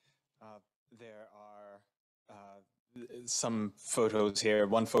presentation. There are some photos here.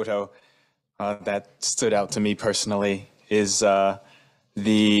 One photo that stood out to me personally is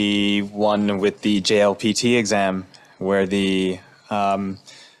the one with the JLPT exam, where the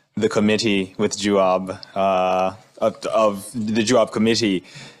committee with JOAB of the JOAB committee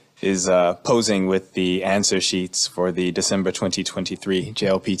is posing with the answer sheets for the December 2023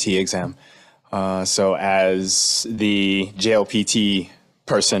 JLPT exam. So as the JLPT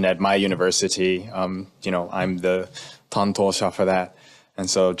person at my university, you know, I'm the tantosha for that. And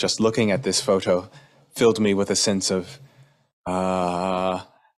so just looking at this photo filled me with a sense of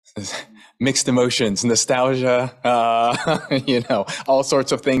mixed emotions, nostalgia, you know, all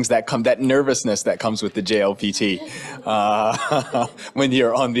sorts of things that come, that nervousness that comes with the JLPT when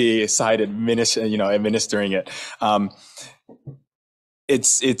you're on the side administering it.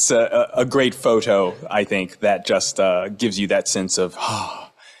 It's a great photo, I think, that just gives you that sense of,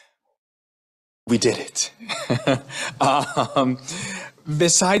 we did it.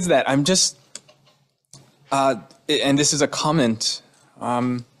 Besides that, I'm just, and this is a comment,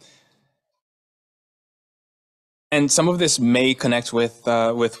 and some of this may connect with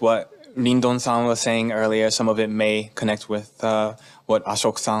what Rindon-san was saying earlier. Some of it may connect with what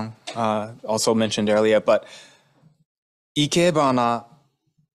Ashok-san also mentioned earlier. But Ikebana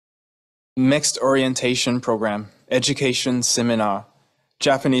mixed orientation program, education seminar,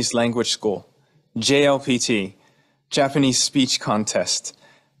 Japanese language school, JLPT, Japanese speech contest,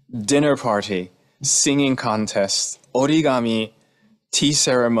 dinner party, singing contest, origami, tea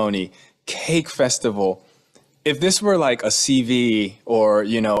ceremony, cake festival, if this were like a CV or,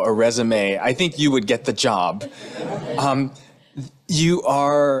 you know, a resume, I think you would get the job.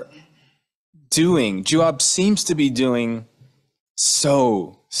 Juab seems to be doing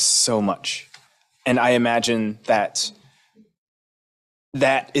so much. And I imagine that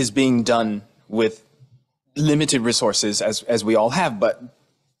is being done with limited resources as we all have, but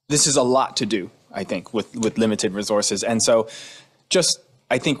this is a lot to do, I think, with limited resources. And so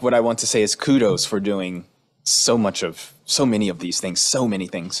I think what I want to say is kudos for doing so many of these things, so many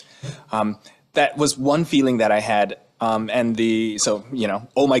things. That was one feeling that I had. Oh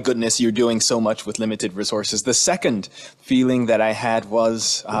my goodness, you're doing so much with limited resources. The second feeling that I had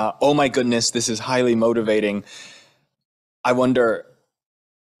was, oh my goodness, this is highly motivating. I wonder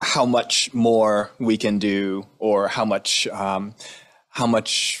how much more we can do, or how much, I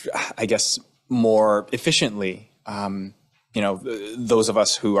guess, more efficiently, those of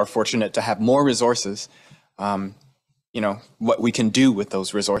us who are fortunate to have more resources, what we can do with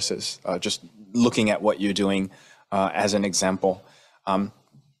those resources, just looking at what you're doing as an example.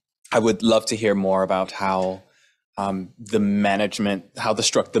 I would love to hear more about how the management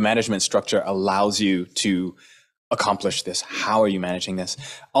structure allows you to accomplish this. How are you managing this?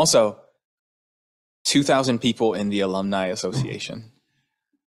 Also, 2,000 people in the Alumni Association.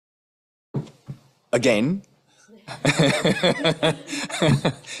 Again,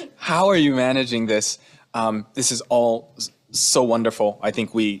 how are you managing this? This is all so wonderful. I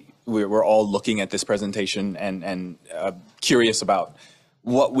think we're all looking at this presentation and curious about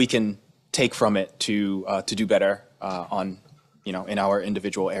what we can take from it to do better in our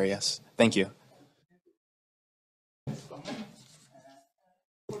individual areas. Thank you.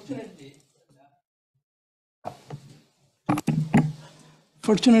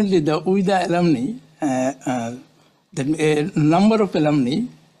 Fortunately, with the alumni, a number of alumni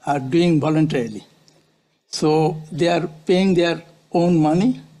are doing voluntarily. So they are paying their own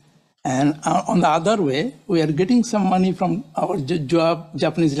money. And on the other way, we are getting some money from our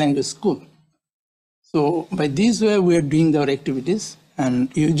Japanese language school. So by this way, we are doing our activities. And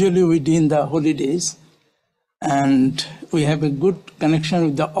usually we do in the holidays. And we have a good connection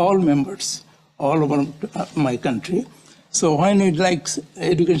with all members all over my country. So when we like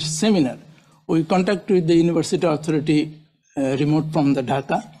education seminar, we contact with the university authority remote from the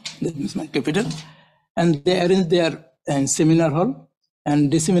Dhaka, that is my capital, and they arrange their seminar hall and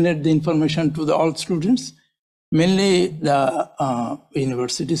disseminate the information to all students, mainly the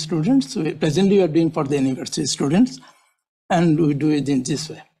university students. Presently we are doing for the university students, and we do it in this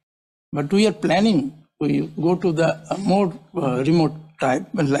way. But we are planning, we go to the more remote type,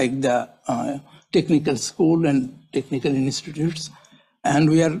 like the technical school and technical institutes, and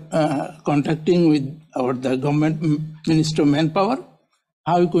we are contacting with the government Minister of Manpower,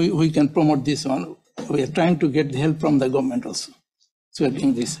 how we can promote this one. We are trying to get the help from the government also. So we are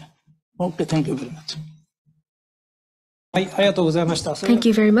doing this. Okay, thank you very much. Thank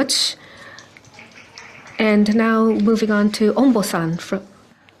you very much. And now moving on to Ombo-san for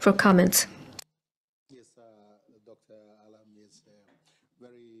comments. Yes, Dr. Alam, is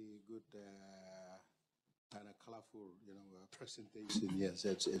very good and a colorful, presentation. Yes,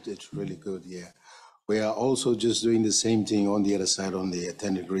 it's really good. Yeah, we are also just doing the same thing on the other side, on the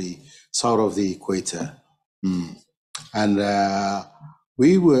 10 degree south of the equator, and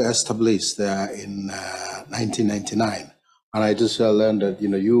we were established in 1999, and I just learned that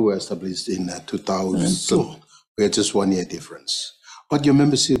you were established in 2002. We are just 1 year difference. But your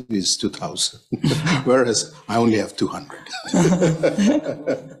membership is 2,000, whereas I only have 200.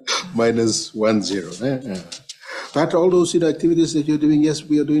 Minus 10. But all those activities that you're doing, yes,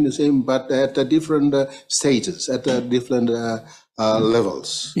 we are doing the same, but at different stages, at different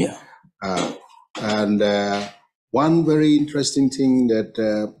levels. Yeah. And one very interesting thing that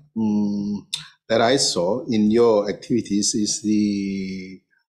that I saw in your activities is the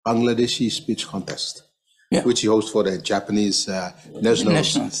Bangladeshi speech contest. Yeah. Which you host for the Japanese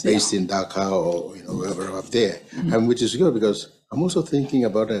nationals based in Dhaka or wherever up there, and which is good because I'm also thinking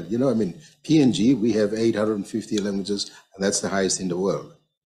about it. PNG, we have 850 languages, and that's the highest in the world.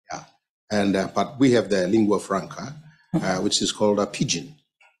 Yeah, and but we have the lingua franca, which is called a pidgin,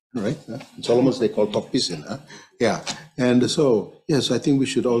 right? It's almost they call top pisin. Yeah, and so yes, I think we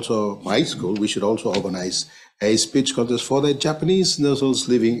should also, my school, we should also organize a speech contest for the Japanese nationals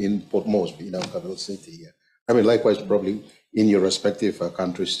living in Port Moresby, capital city. Yeah. Likewise, probably in your respective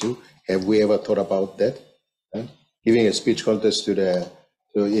countries too. Have we ever thought about that? Giving a speech contest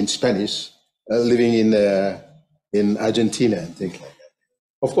in Spanish, living in Argentina and things like that.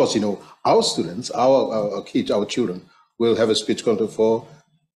 Of course, our students, our kids, our children will have a speech contest for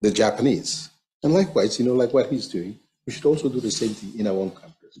the Japanese. And likewise, like what he's doing, we should also do the same thing in our own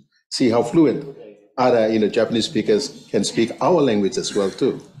countries. See how fluent other, Japanese speakers can speak our language as well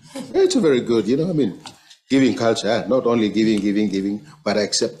too. It's a very good, giving culture, not only giving, but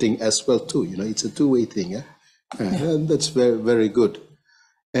accepting as well too. It's a two-way thing. And that's very, very good.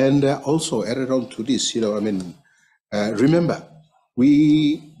 And also added on to this, remember,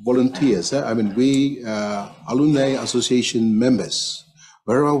 we volunteers, we alumni association members,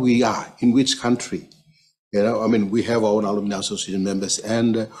 wherever we are, in which country, we have our own alumni association members,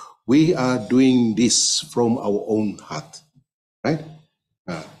 and we are doing this from our own heart, right?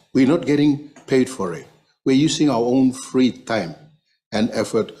 We're not getting paid for it. We're using our own free time and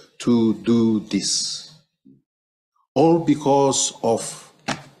effort to do this. All because of,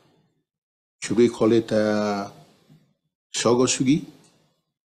 should we call it shogoshugi?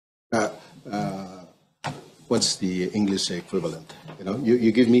 What's the English equivalent?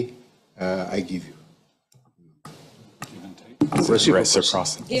 You give me, I give you.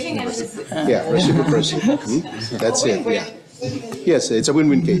 Reciprocity. Giving and receiving. Yeah, reciprocity. That's it. Yeah. Yes, it's a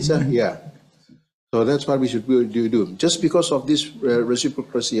win-win case. Yeah. So that's what we should do. Just because of this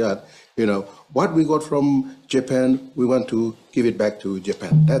reciprocity, what we got from Japan, we want to give it back to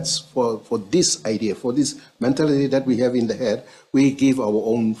Japan. That's for this idea, for this mentality that we have in the head. We give our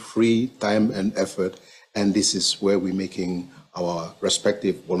own free time and effort, and this is where we're making our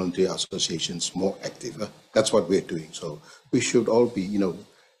respective volunteer associations more active. That's what we're doing. So we should all be,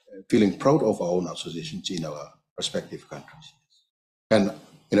 feeling proud of our own associations in our respective countries. And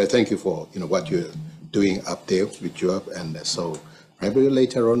thank you for what you're doing up there with Joab, and so maybe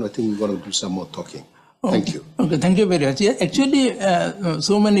later on I think we're going to do some more talking. Thank you. Okay, thank you very much. Yeah, actually,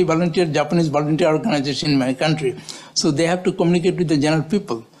 so many Japanese volunteer organizations in my country, so they have to communicate with the general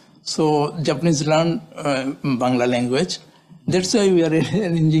people. So Japanese learn Bangla language. That's why we are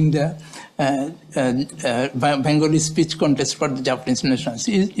arranging the Bengali speech contest for the Japanese nationals.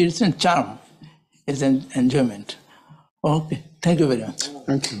 It's a charm. It's an enjoyment. Okay, thank you very much.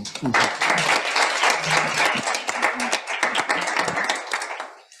 Thank you.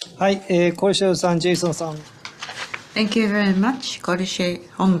 Hi, Korishe-san, Jason-san. Thank you very much, Korishe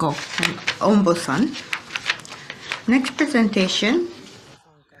Hongo and Ombo-san. Next presentation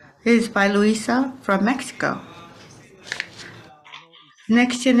is by Luisa from Mexico.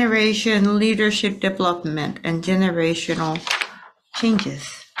 Next generation leadership development and generational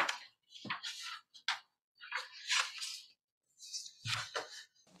changes.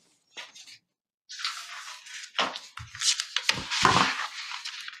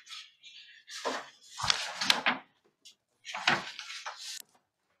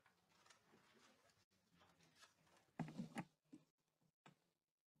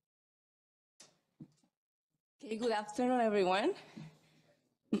 Okay, good afternoon, everyone.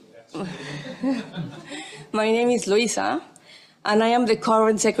 My name is Luisa, and I am the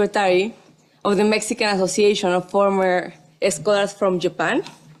current secretary of the Mexican Association of Former Scholars from Japan.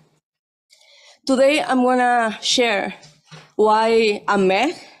 Today, I'm going to share why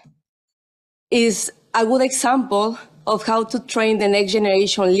AMEG is a good example of how to train the next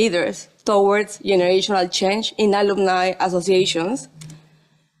generation leaders towards generational change in alumni associations.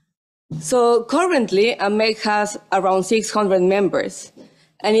 So currently, AMEG has around 600 members,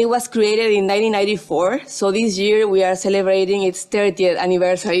 and it was created in 1994. So this year, we are celebrating its 30th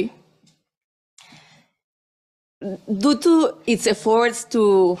anniversary. Due to its efforts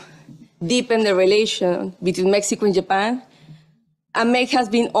to deepen the relation between Mexico and Japan, AMEG has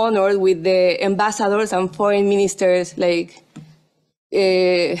been honored with the ambassadors and foreign ministers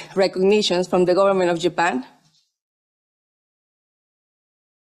recognitions from the government of Japan.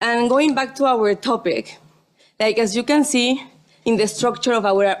 And going back to our topic, as you can see in the structure of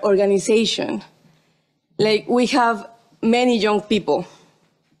our organization, we have many young people.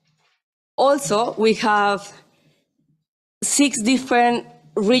 Also, we have 6 different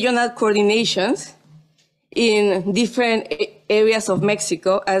regional coordinations in different areas of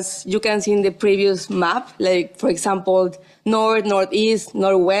Mexico, as you can see in the previous map, for example, north, northeast,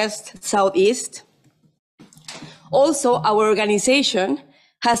 northwest, southeast. Also, our organization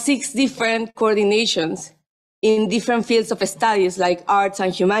has 6 different coordinations in different fields of studies like arts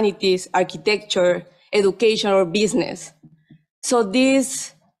and humanities, architecture, education, or business. So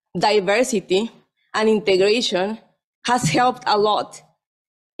this diversity and integration has helped a lot.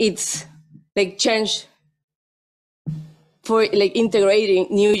 It's change for integrating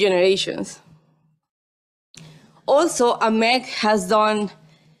new generations. Also, AMEG has done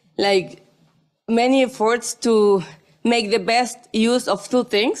many efforts to make the best use of 2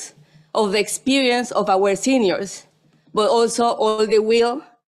 things, of the experience of our seniors, but also all the will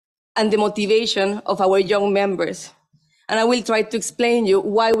and the motivation of our young members. And I will try to explain you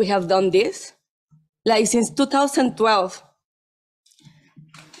why we have done this. Like since 2012,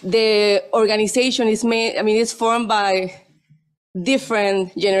 the organization is formed by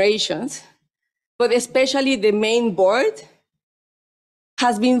different generations, but especially the main board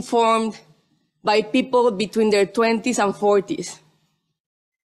has been formed by people between their 20s and 40s.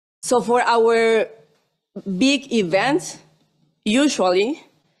 So for our big events, usually,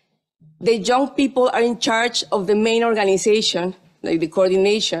 the young people are in charge of the main organization, like the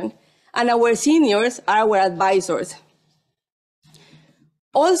coordination, and our seniors are our advisors.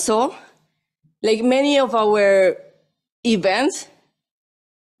 Also, like many of our events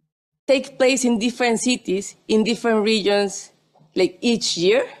take place in different cities, in different regions, like each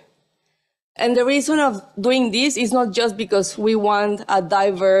year. And the reason of doing this is not just because we want a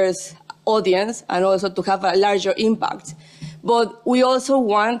diverse audience and also to have a larger impact, but we also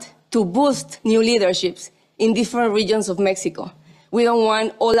want to boost new leaderships in different regions of Mexico. We don't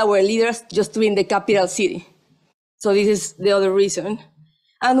want all our leaders just to be in the capital city. So this is the other reason.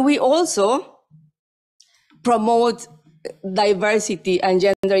 And we also promote diversity and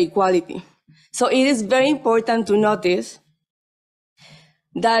gender equality. So it is very important to notice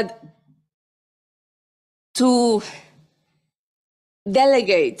that to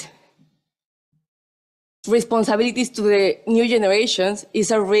delegate responsibilities to the new generations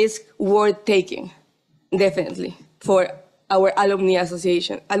is a risk worth taking, definitely, for our alumni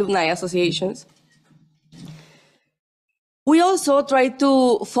associations. We also try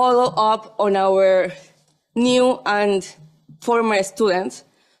to follow up on our new and former students.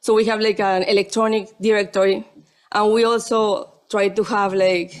 So we have like an electronic directory, and we also try to have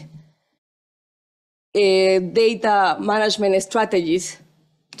like data management strategies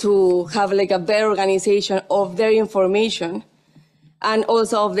to have like a better organization of their information and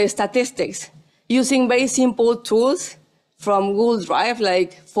also of the statistics using very simple tools from Google Drive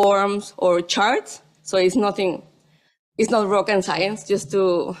like forms or charts. So it's not rocket science, just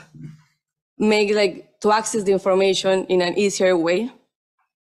to make to access the information in an easier way.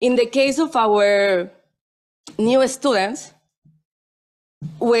 In the case of our new students,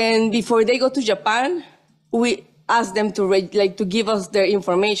 before they go to Japan, we ask them to give us their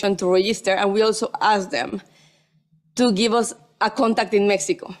information to register, and we also ask them to give us a contact in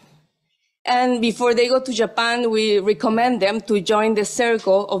Mexico. And before they go to Japan, we recommend them to join the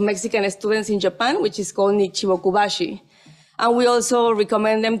circle of Mexican students in Japan, which is called Nichibokubashi. And we also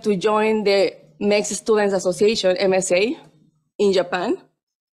recommend them to join the Mex Students Association, MSA, in Japan.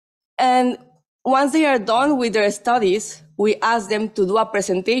 And once they are done with their studies, we ask them to do a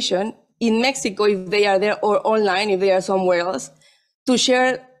presentation in Mexico if they are there, or online if they are somewhere else, to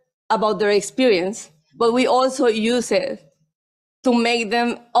share about their experience. But we also use it to make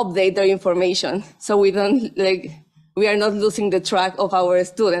them update their information, so we are not losing the track of our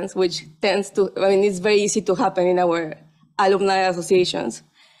students, which tends to, it's very easy to happen in our alumni associations.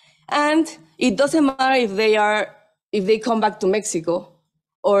 And it doesn't matter if they come back to Mexico,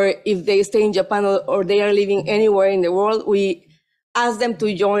 or if they stay in Japan, or they are living anywhere in the world. We ask them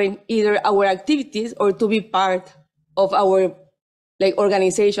to join either our activities or to be part of our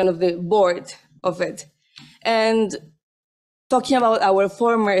organization, of the board of it. And talking about our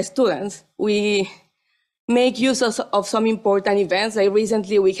former students, we make use of some important events. Like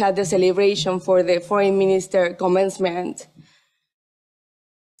recently we had the celebration for the foreign minister commencement.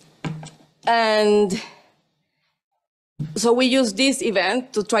 And so we use this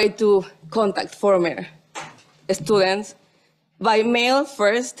event to try to contact former students by mail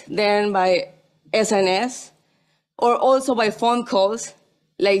first, then by SNS, or also by phone calls,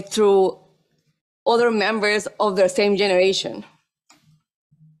 through other members of their same generation.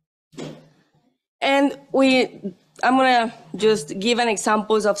 And I'm gonna just give an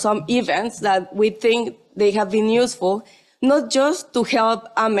examples of some events that we think they have been useful, not just to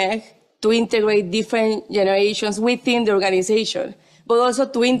help AMEC to integrate different generations within the organization, but also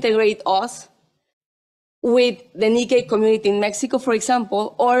to integrate us with the Nikkei community in Mexico, for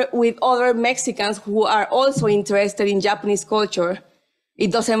example, or with other Mexicans who are also interested in Japanese culture.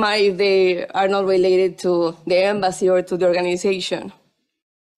 It doesn't matter if they are not related to the embassy or to the organization.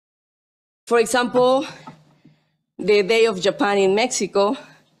 For example, the Day of Japan in Mexico.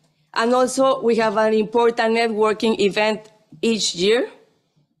 And also we have an important networking event each year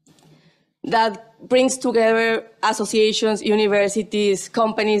that brings together associations, universities,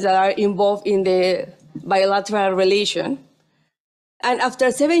 companies that are involved in the bilateral relation. And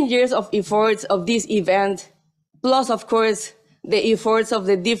after 7 years of efforts of this event, plus of course the efforts of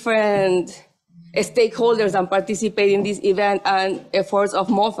the different stakeholders and participate in this event and efforts of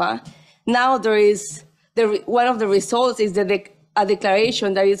MOFA. Now there is, one of the results is a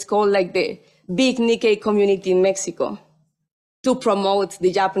declaration that is called like the Big Nikkei Community in Mexico to promote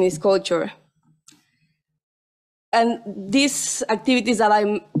the Japanese culture. And these activities that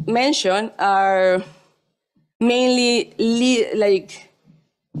I mentioned are mainly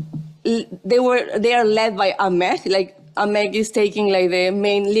they are led by AMEC. Like AMEC is taking like the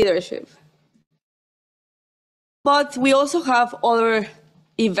main leadership. But we also have other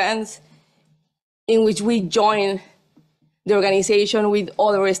events in which we join the organization with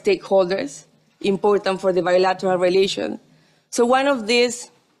other stakeholders, important for the bilateral relation. So one of these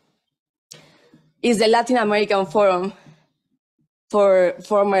is the Latin American Forum for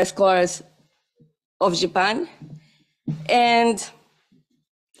Former Scholars of Japan. And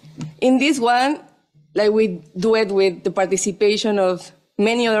in this one, like we do it with the participation of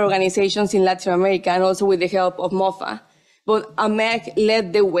many other organizations in Latin America and also with the help of MOFA. But AMEC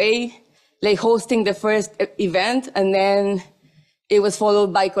led the way, like hosting the first event, and then it was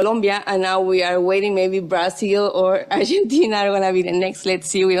followed by Colombia, and now we are waiting, maybe Brazil or Argentina are gonna be the next, let's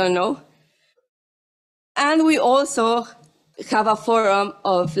see, we don't know. And we also have a forum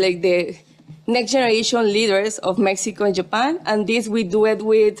of like the next generation leaders of Mexico and Japan, and this we do it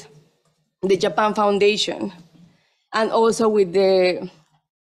with the Japan Foundation and also with the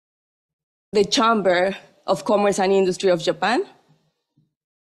Chamber of Commerce and Industry of Japan.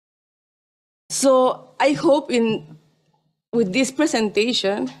 So I hope with this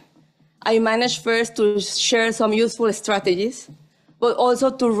presentation, I managed first to share some useful strategies, but also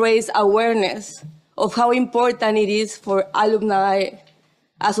to raise awareness of how important it is for alumni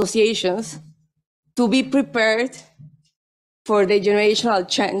associations to be prepared for the generational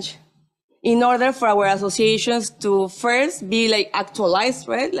change in order for our associations to first be like actualized,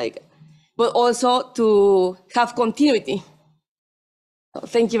 right? Like, but also to have continuity. So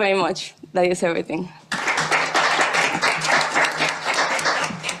thank you very much. That is everything.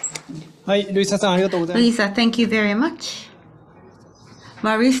 Luisa, thank you very much.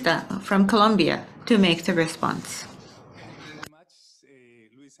 Marista from Colombia to make the response. Thank you very much.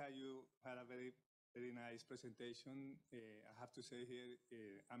 Luisa, you had a very, very nice presentation. I have to say here,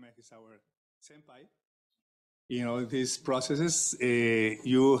 AMEC is our senpai. You know, these processes,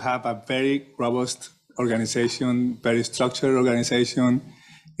 you have a very robust organization, very structured organization.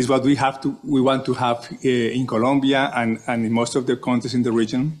 Is what we want to have in Colombia and in most of the countries in the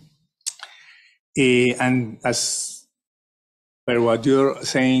region. And as per what you're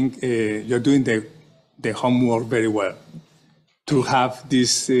saying, you're doing the homework very well to have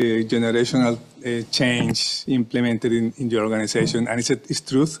this generational change implemented in your organization. And it's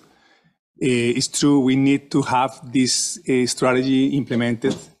truth. It's true, we need to have this strategy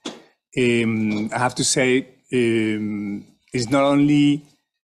implemented. I have to say, it's not only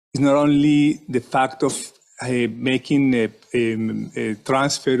the fact of making a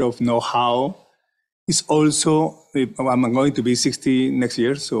transfer of know-how. It's also, I'm going to be 60 next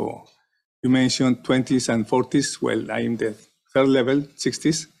year, so you mentioned 20s and 40s. Well, I'm the third level,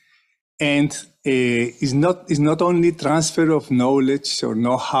 60s. And it's not only transfer of knowledge or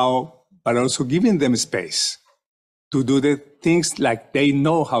know-how, but also giving them space to do the things like they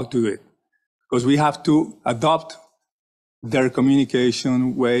know how to do it. Because we have to adopt their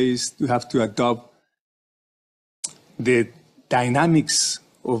communication ways, we have to adopt the dynamics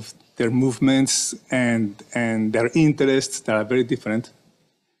of their movements and their interests that are very different.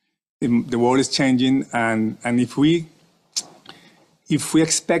 The world is changing, and if we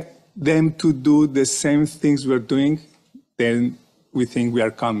expect them to do the same things we're doing, then we think we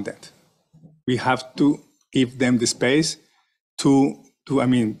are confident. We have to give them the space to do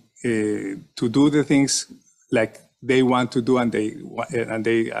the things like they want to do and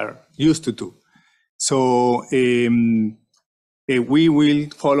they are used to do. So we will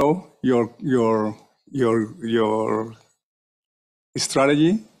follow your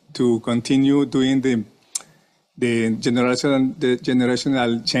strategy to continue doing the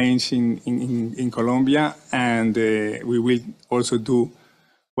generational change in Colombia, and we will also do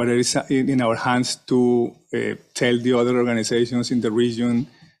whatever is in our hands to tell the other organizations in the region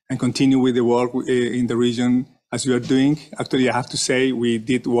and continue with the work in the region as you are doing. Actually, I have to say we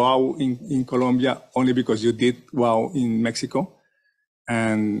did WOW in Colombia only because you did WOW in Mexico.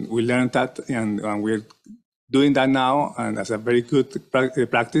 And we learned that, and we're doing that now, and that's a very good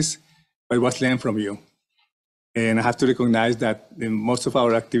practice, but it was learned from you. And I have to recognize that most of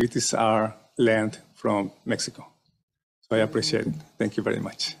our activities are learned from Mexico. So I appreciate it. Thank you very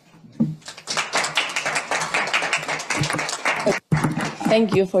much.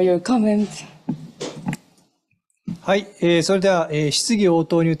 Thank you for your comment. はい、それでは、質疑応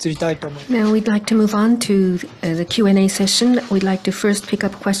答に移りたいと思います。Now we'd like to move on to the Q&A session. We'd like to first pick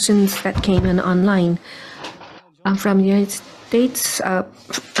up questions that came in online. From the United States,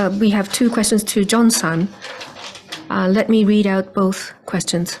 we have two questions to John-san. Let me read out both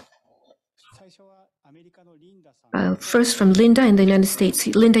questions. First from Linda in the United States.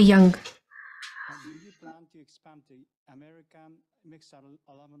 Linda Young. Do you plan to expand the American MEX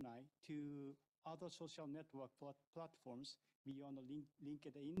alumni to other social network platforms beyond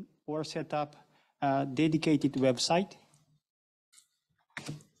LinkedIn or set up a dedicated website?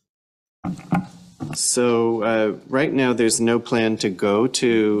 So right now there's no plan to go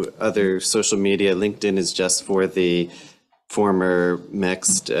to other social media. LinkedIn is just for the former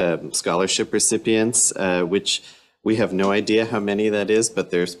MEX scholarship recipients, which we have no idea how many that is,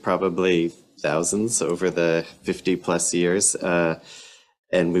 but there's probably thousands over the 50 plus years.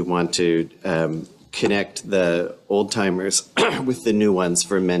 And we want to connect the old timers with the new ones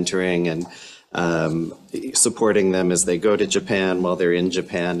for mentoring and supporting them as they go to Japan while they're in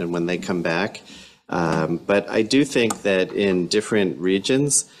Japan and when they come back. But I do think that in different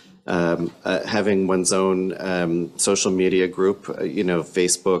regions, having one's own social media group,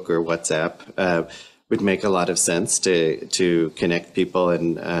 Facebook or WhatsApp, would make a lot of sense to connect people.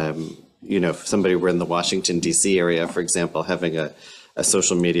 And, if somebody were in the Washington, D.C. area, for example, having a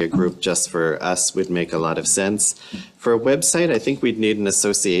social media group just for us would make a lot of sense. For a website, I think we'd need an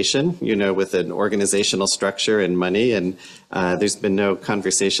association, with an organizational structure and money. And there's been no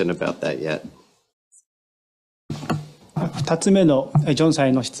conversation about that yet. 2つ目のジョンさん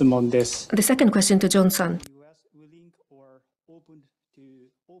への質問です。The second question to John-san. US willing or open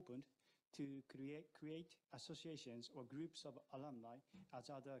to create associations or groups of alumni as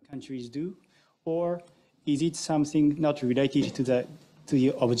other countries do, or is it something not related to the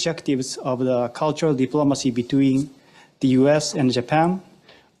objectives of the cultural diplomacy between the US and Japan?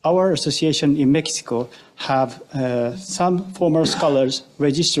 Our association in Mexico have some former scholars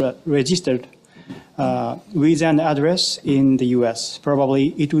registered with an address in the US.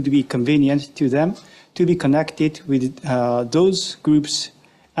 Probably it would be convenient to them to be connected with those groups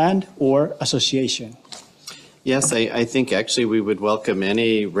and or association. Yes, I think actually we would welcome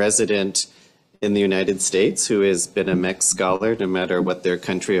any resident in the United States who has been a MEX scholar, no matter what their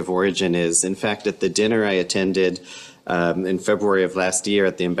country of origin is. In fact, at the dinner I attended in February of last year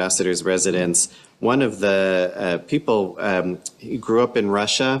at the ambassador's residence, one of the people, he grew up in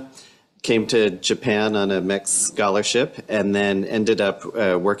Russia, came to Japan on a MEX scholarship, and then ended up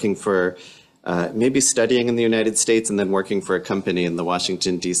working for, maybe studying in the United States and then working for a company in the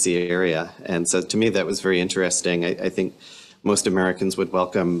Washington, D.C. area. And so to me, that was very interesting. I think most Americans would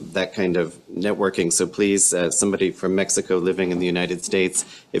welcome that kind of networking. So please, somebody from Mexico living in the United States,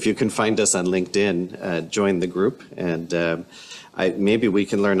 if you can find us on LinkedIn, join the group. And maybe we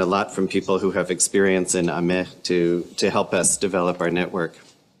can learn a lot from people who have experience in AME to help us develop our network.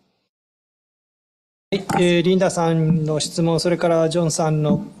 リンダさんの質問、それからジョンさん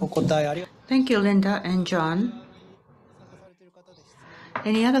のお答えありがとう。Thank you, Linda and John.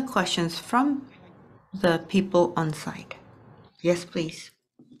 Any other questions from the people on site? Yes, please.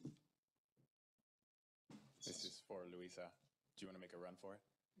 This is for Luisa. Do you want to make a run for it?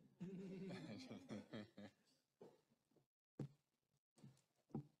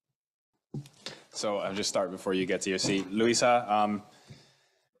 So I'll just start before you get to your seat. Luisa,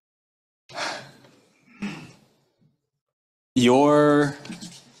 your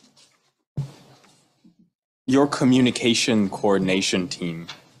communication coordination team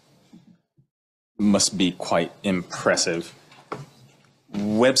must be quite impressive.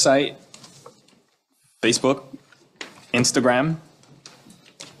 Website, Facebook, Instagram,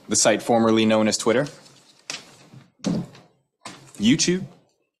 the site formerly known as Twitter, YouTube,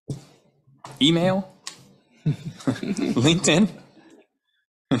 email, LinkedIn.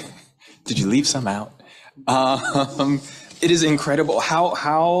 Did you leave some out? It is incredible.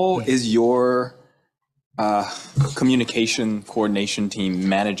 How is your communication coordination team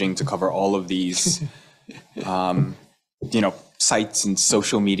managing to cover all of these, sites and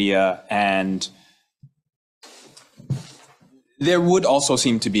social media? And there would also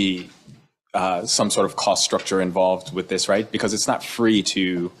seem to be some sort of cost structure involved with this, right? Because it's not free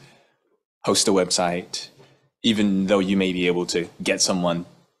to host a website, even though you may be able to get someone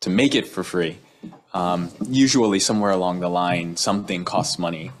to make it for free. Usually somewhere along the line, something costs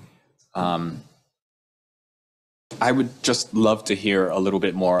money. I would just love to hear a little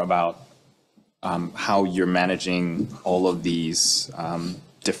bit more about how you're managing all of these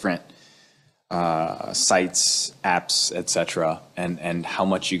different sites, apps, etc., and how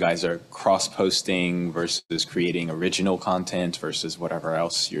much you guys are cross-posting versus creating original content versus whatever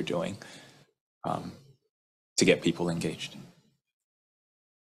else you're doing to get people engaged.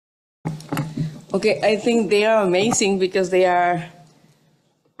 Okay, I think they are amazing because they are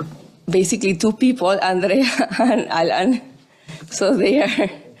basically two people, Andrea and Alan. So they are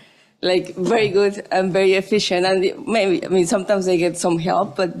like very good and very efficient. And maybe, I mean, sometimes they get some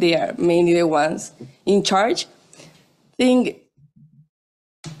help, but they are mainly the ones in charge. I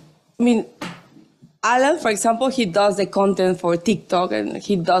mean, Alan, for example, he does the content for TikTok and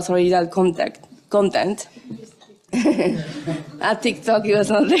he does original content. At TikTok, he was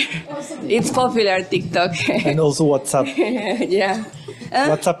not there. It's popular, TikTok. And also WhatsApp. Yeah.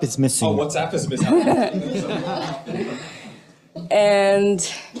 WhatsApp is missing. Oh, WhatsApp is missing.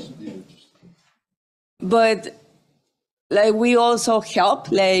 But like we also help,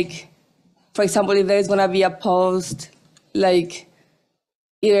 like, for example, if there's gonna be a post, like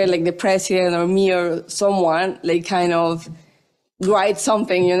either like the president or me or someone, like kind of write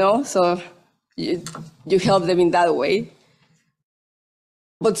something, you know? So you help them in that way.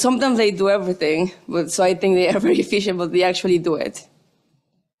 But sometimes they do everything. But so I think they are very efficient, but they actually do it.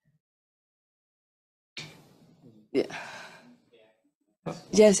 Yeah.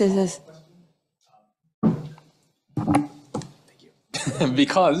 Yes.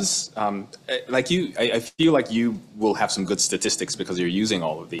 Because, like you, I feel like you will have some good statistics because you're using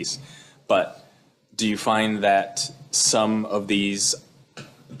all of these. But do you find that some of these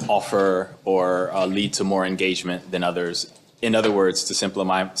offer or lead to more engagement than others? In other words, to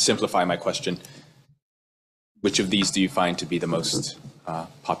simplify my question, which of these do you find to be the most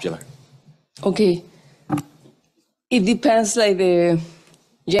popular? Okay. It depends, like the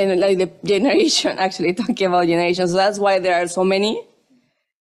generation, actually, talking about generations. So that's why there are so many.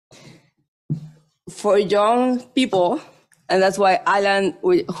 For young people, and that's why Alan,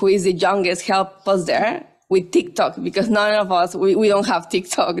 who is the youngest, helped us there with TikTok, because none of us, we don't have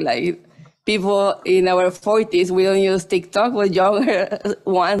TikTok. Like people in our 40s, we don't use TikTok, but younger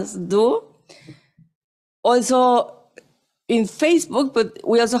ones do. Also in Facebook, but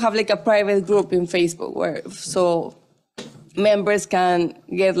we also have like a private group in Facebook where so members can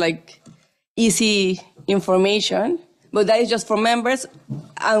get like easy information, but that is just for members.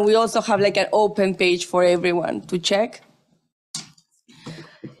 And we also have like an open page for everyone to check.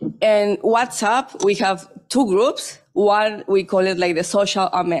 And WhatsApp, we have two groups. One, we call it like the social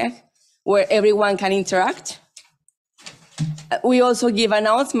AMEC, where everyone can interact. We also give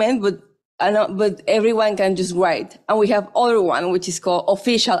announcement, but everyone can just write. And we have other one, which is called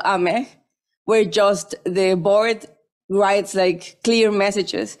official AMEC, where just the board writes like clear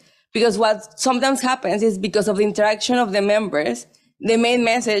messages. Because what sometimes happens is because of the interaction of the members, the main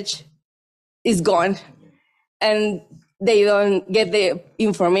message is gone and they don't get the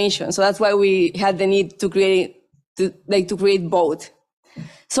information. So that's why we had the need to create both.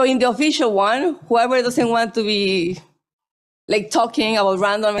 So in the official one, whoever doesn't want to be like talking about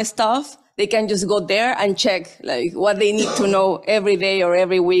random stuff, they can just go there and check like what they need to know every day or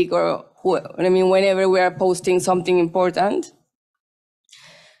every week or whenever we are posting something important.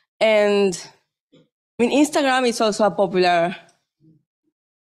 And I mean, Instagram is also a popular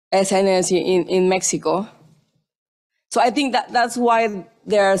SNS in Mexico. So I think that's why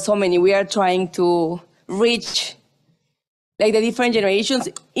there are so many. We are trying to reach like the different generations.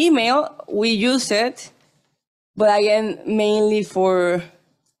 Email, we use it, but again, mainly for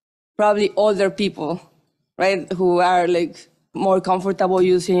probably older people, right? Who are like more comfortable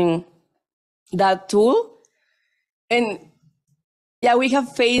using that tool. And yeah, we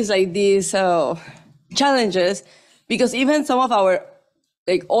have faced like these challenges because even some of our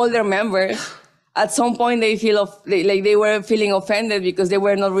like older members, at some point they were feeling offended because they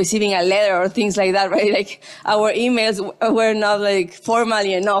were not receiving a letter or things like that, right? Like our emails were not like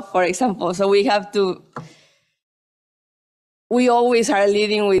formally enough, for example. So we always are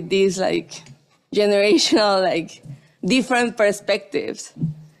leading with these like generational, like different perspectives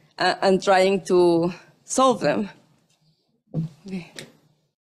and trying to solve them. Okay.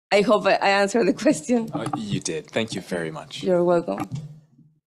 I hope I answered the question. You did. Thank you very much. You're welcome.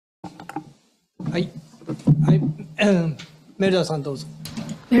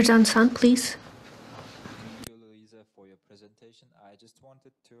 Mirjan-san, please. Thank you, Louisa, for your presentation. I just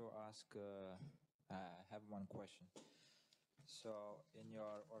wanted to ask, I have one question. So in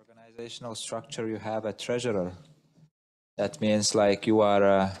your organizational structure, you have a treasurer. That means like you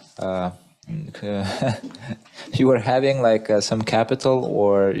are you were having like some capital,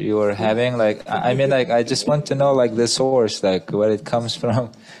 or you were having like, I mean, like, I just want to know like the source, like where it comes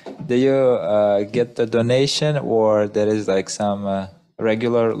from. Do you get the donation, or there is like some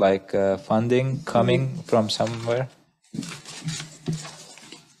regular like funding coming from somewhere?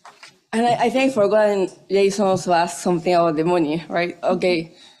 And I think I forgot, Jason also asked something about the money, right?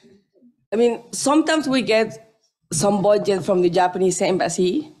 Okay. I mean, sometimes we get some budget from the Japanese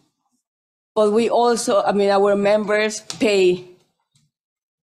embassy, but we also, I mean, our members pay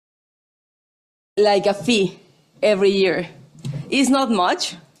like a fee every year. It's not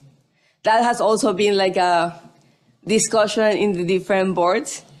much. That has also been like a discussion in the different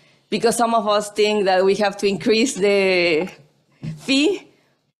boards, because some of us think that we have to increase the fee,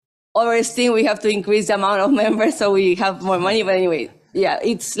 others think we have to increase the amount of members so we have more money. But anyway, yeah,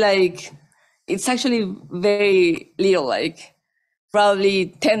 it's like, it's actually very little, like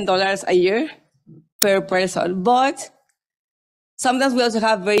probably $10 a year per person. But sometimes we also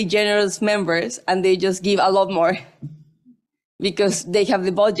have very generous members, and they just give a lot more because they have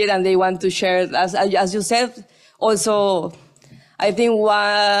the budget and they want to share. As you said, also, I think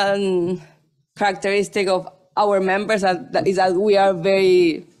one characteristic of our members is that we are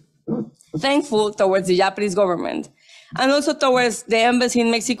very thankful towards the Japanese government and also towards the embassy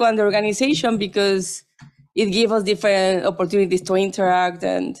in Mexico and the organization, because it gives us different opportunities to interact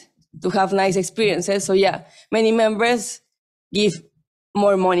and to have nice experiences. So yeah, many members give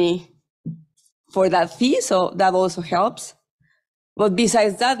more money for that fee, so that also helps. But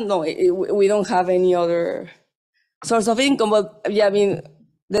besides that, no, we don't have any other source of income. But yeah, I mean,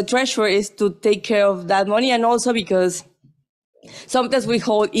 the treasurer is to take care of that money, and also because sometimes we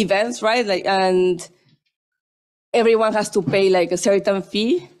hold events, right? Like, and everyone has to pay like a certain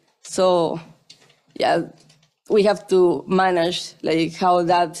fee. So yeah, we have to manage like how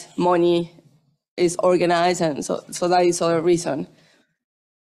that money is organized, and so that is our reason.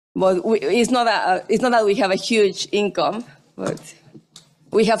 But it's not that we have a huge income, but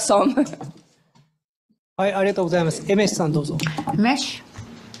we have some. はい、ありがとうございます。エメシさんどうぞ。Mesh,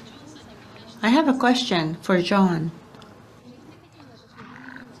 I have a question for John.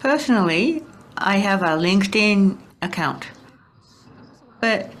 Personally, I have a LinkedIn account,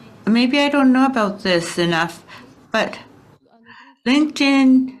 but maybe I don't know about this enough, but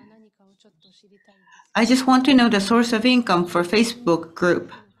LinkedIn, I just want to know the source of income for Facebook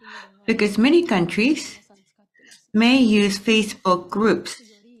group, because many countries may use Facebook groups,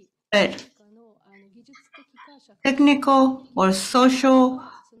 but technical or social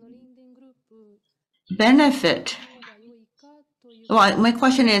benefit. Well, my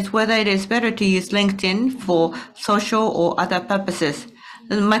question is whether it is better to use LinkedIn for social or other purposes.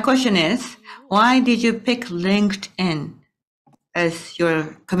 My question is, why did you pick LinkedIn as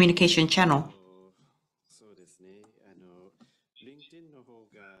your communication channel?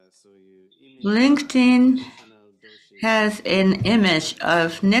 LinkedIn has an image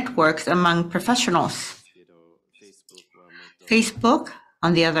of networks among professionals. Facebook,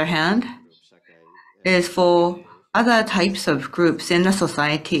 on the other hand, is for other types of groups in the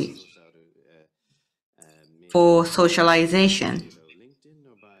society, for socialization.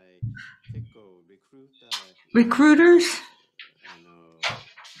 Recruiters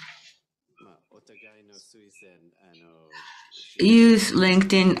use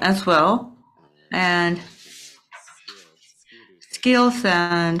LinkedIn as well, and skills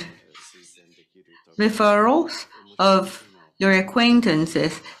and referrals of your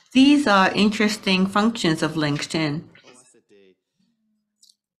acquaintances. These are interesting functions of LinkedIn.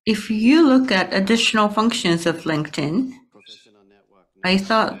 If you look at additional functions of LinkedIn, I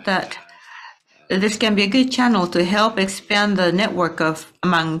thought that this can be a good channel to help expand the network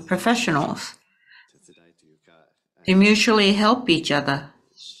among professionals. They mutually help each other,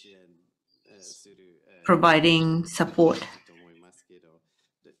 providing support.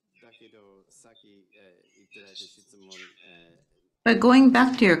 But going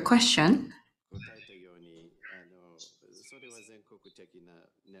back to your question,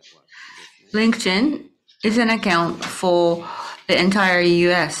 LinkedIn is an account for the entire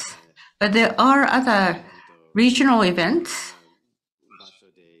US, but there are other regional events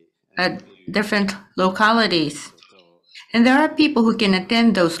at different localities. And there are people who can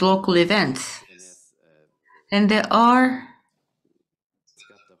attend those local events. And there are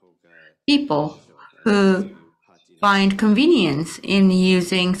people who find convenience in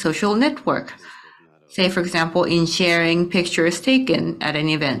using social network. Say, for example, in sharing pictures taken at an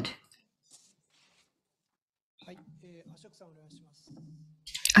event.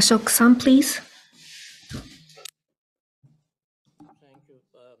 Ashok-san, please. Thank you.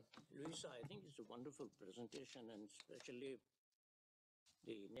 Luisa, I think it's a wonderful presentation, and especially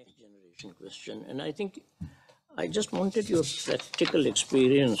the next generation question. And I think I just wanted your practical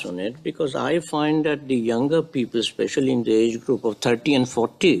experience on it, because I find that the younger people, especially in the age group of 30 and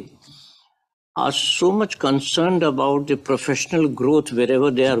 40, are so much concerned about the professional growth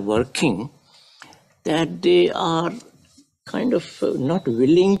wherever they are working that they are kind of not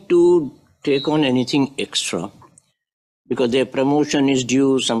willing to take on anything extra, because their promotion is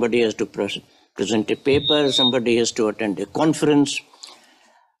due, somebody has to present a paper, somebody has to attend a conference.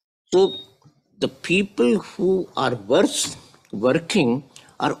 So the people who are working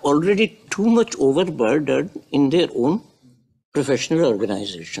are already too much overburdened in their own professional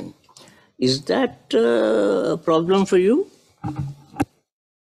organization. Is that a problem for you?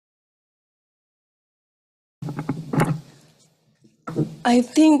 I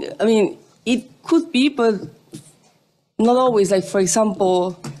think, I mean, it could be, but not always. Like, for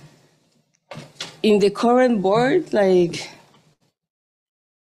example, in the current board, like,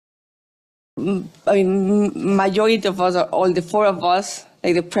 I mean, majority of us, are all the four of us,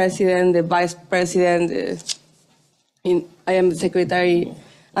 like the president, the vice president, I am the secretary,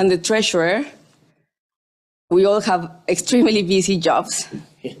 and the treasurer. We all have extremely busy jobs.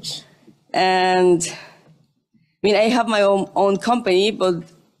 Yes. And I mean, I have my own company, but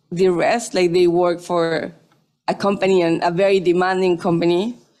the rest, like, they work for a company, and a very demanding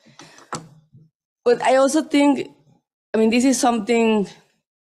company. But I also think, I mean, this is something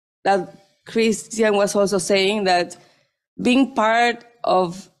that Christian was also saying, that being part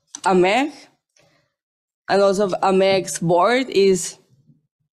of AMEC and also AMEC's board is,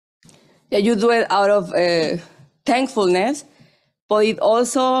 yeah, you do it out of thankfulness, but it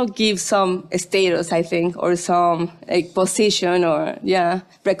also gives some status, I think, or some like position, or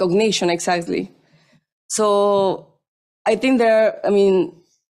recognition, exactly. So I think there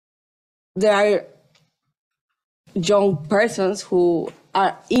are young persons who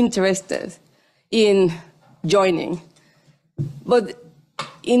are interested in joining. But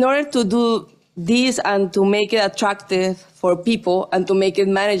in order to do this and to make it attractive for people and to make it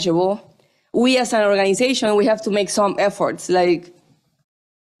manageable, we as an organization, we have to make some efforts. Like,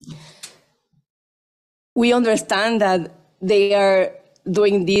 we understand that they are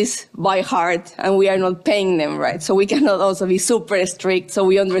doing this by heart and we are not paying them, right? So we cannot also be super strict. So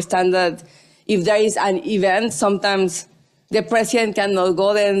we understand that if there is an event, sometimes the president cannot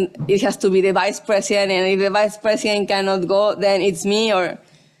go, then it has to be the vice president. And if the vice president cannot go, then it's me.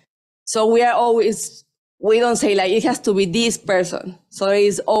 So we don't say like, it has to be this person. So there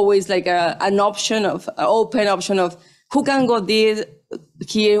is always like an open option of who can go this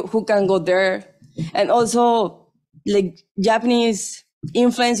here, who can go there. And also, like, Japanese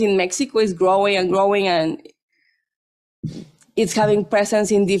influence in Mexico is growing and growing, and it's having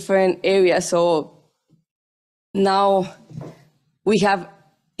presence in different areas. So now we have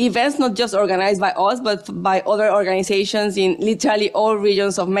events not just organized by us, but by other organizations in literally all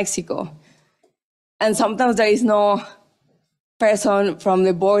regions of Mexico. And sometimes there is no person from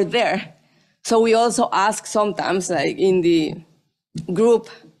the board there. So we also ask sometimes, like in the group,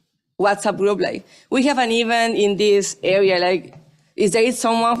 WhatsApp group, like, we have an event in this area, like, is there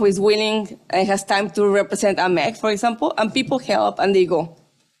someone who is willing and has time to represent AMEC, for example? And people help and they go.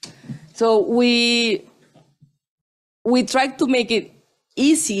 So we try to make it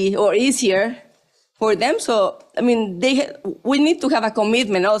easy or easier for them. So, I mean, we need to have a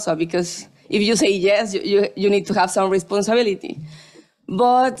commitment also, because if you say yes, you need to have some responsibility.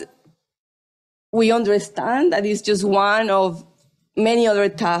 But we understand that it's just one of many other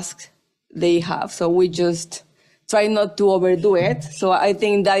tasks they have. So we just try not to overdo it. So I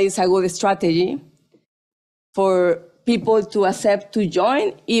think that is a good strategy for people to accept to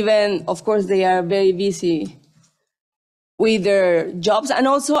join, even, of course, they are very busy with their jobs. And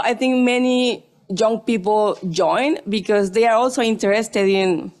also, I think many young people join because they are also interested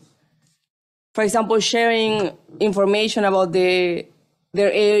in, for example, sharing information about their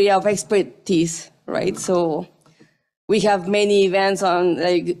area of expertise, right? So we have many events on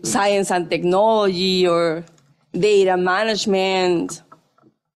like science and technology or data management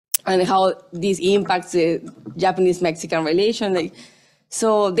and how this impacts the Japanese-Mexican relation. Like,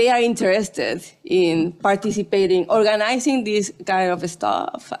 so they are interested in participating, organizing this kind of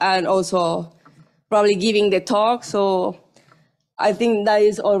stuff, and also probably giving the talk. So I think that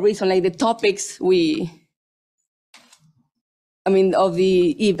is all reason, like the topics of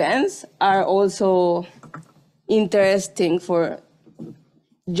the events are also interesting for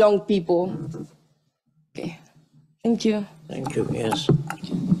young people. Okay, thank you. Thank you, yes.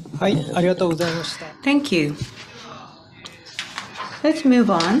 Thank you. Let's move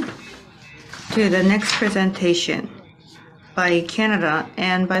on to the next presentation by Canada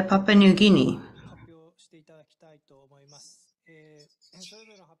and by Papua New Guinea.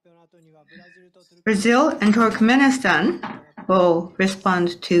 Brazil and Turkmenistan will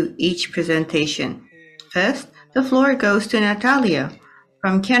respond to each presentation. First, the floor goes to Natalia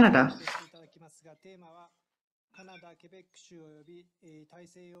from Canada.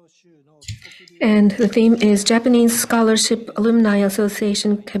 And the theme is Japanese Scholarship Alumni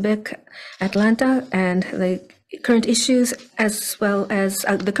Association Quebec Atlanta and the current issues as well as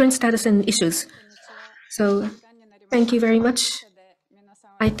the current status and issues. So thank you very much.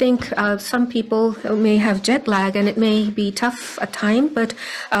 I think some people may have jet lag and it may be tough at time, but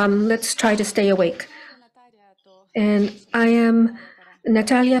let's try to stay awake. And I am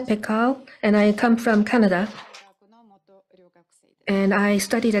Natalia Pekal, and I come from Canada. And I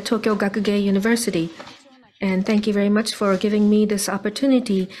studied at Tokyo Gakugei University. And thank you very much for giving me this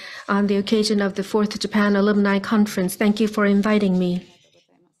opportunity on the occasion of the 4th Japan Alumni Conference. Thank you for inviting me.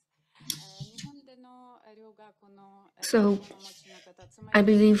 So I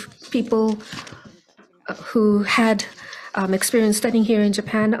believe people who had experience studying here in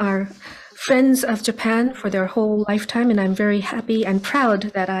Japan are friends of Japan for their whole lifetime, and I'm very happy and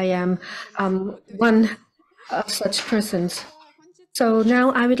proud that I am one of such persons. So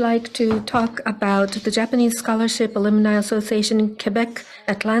now I would like to talk about the Japanese Scholarship Alumni Association Quebec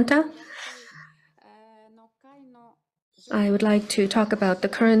Atlanta. I would like to talk about the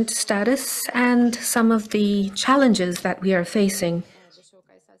current status and some of the challenges that we are facing.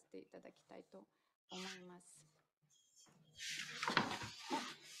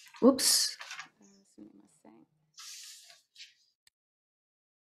 Oops.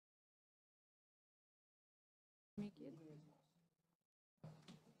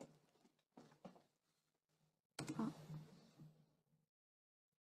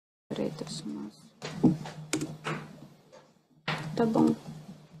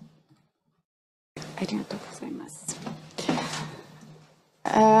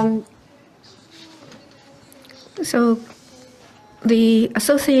 So the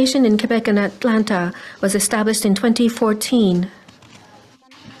association in Quebec and Atlanta was established in 2014.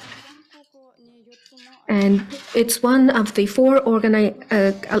 And it's one of the 4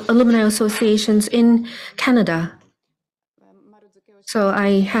 alumni associations in Canada. So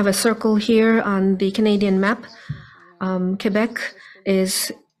I have a circle here on the Canadian map. Quebec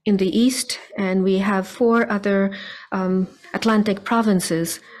is in the east, and we have 4 other Atlantic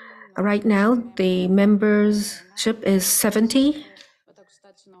provinces. Right now, the membership is 70,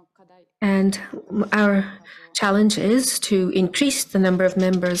 and our challenge is to increase the number of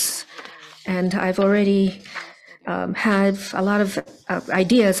members. And I've already had a lot of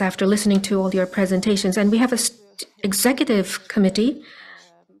ideas after listening to all your presentations. And we have an executive committee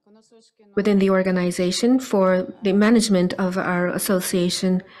within the organization for the management of our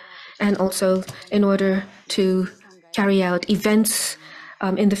association, and also in order to carry out events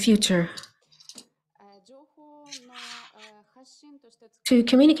in the future. To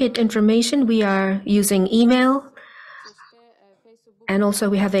communicate information, we are using email, and also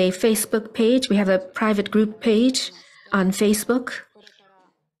we have a Facebook page. We have a private group page on Facebook.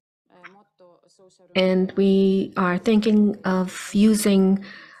 And we are thinking of using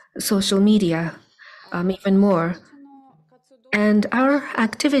social media even more. And our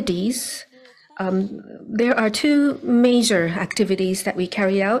activities, there are 2 major activities that we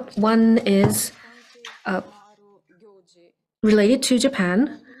carry out. One is related to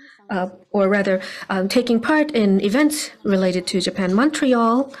Japan, or rather taking part in events related to Japan.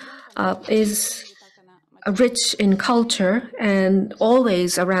 Montreal is rich in culture, and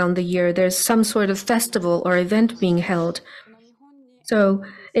always around the year there's some sort of festival or event being held. So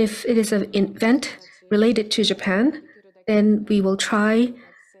if it is an event related to Japan, then we will try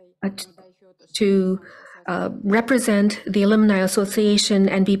to represent the Alumni Association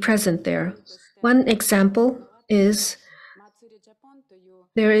and be present there. One example is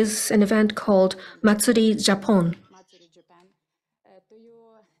there is an event called Matsuri Japan,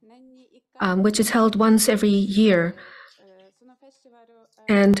 which is held once every year.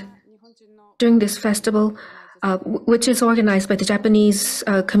 And during this festival, which is organized by the Japanese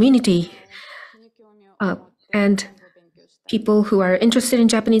community, and people who are interested in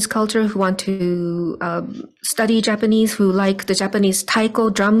Japanese culture, who want to study Japanese, who like the Japanese taiko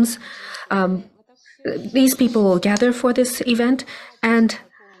drums, these people will gather for this event. And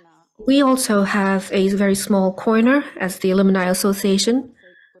we also have a very small corner as the Alumni Association,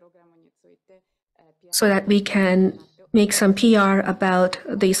 so that we can make some PR about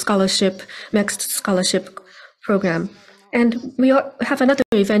the scholarship, next scholarship program. And we have another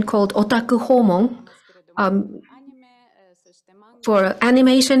event called Otaku Homon for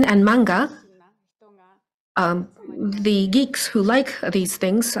animation and manga. The geeks who like these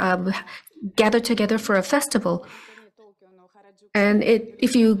things gather together for a festival. And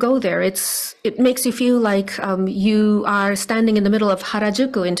if you go there, it makes you feel like you are standing in the middle of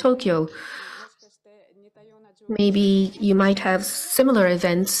Harajuku in Tokyo. Maybe you might have similar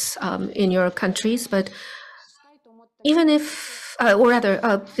events in your countries, but even if, or rather,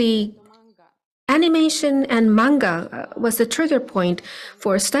 the animation and manga was the trigger point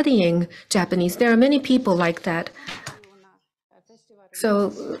for studying Japanese. There are many people like that.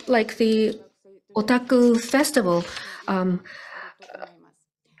 So, like the Otaku Festival,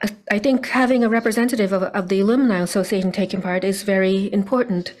 I think having a representative of the Alumni Association taking part is very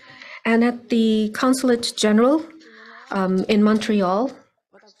important. And at the Consulate General in Montreal,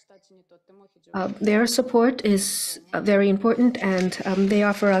 their support is very important, and they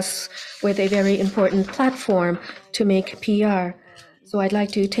offer us with a very important platform to make PR. So I'd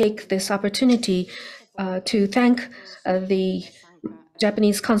like to take this opportunity to thank the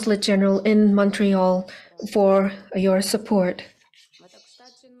Japanese Consulate General in Montreal for your support.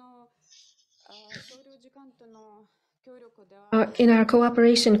 In our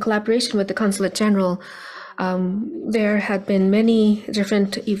collaboration with the Consulate General, there had been many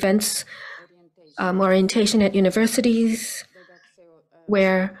different events, orientation at universities,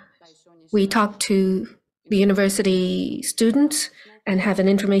 where we talk to the university students and have an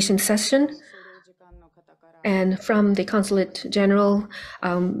information session. And from the Consulate General,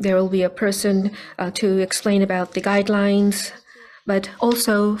 there will be a person to explain about the guidelines, but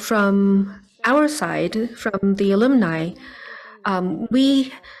also from our side, from the alumni,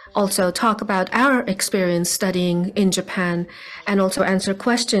 we also talk about our experience studying in Japan and also answer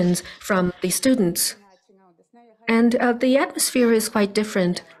questions from the students. And the atmosphere is quite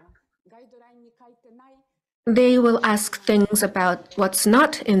different. They will ask things about what's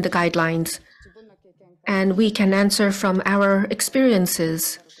not in the guidelines, and we can answer from our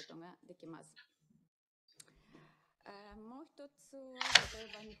experiences.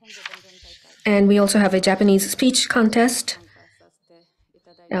 And we also have a Japanese speech contest.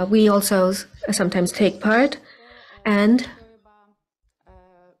 We also sometimes take part. And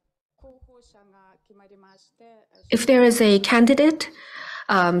if there is a candidate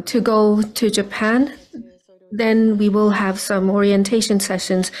to go to Japan, then we will have some orientation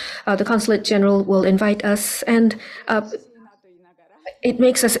sessions. The Consulate General will invite us, and it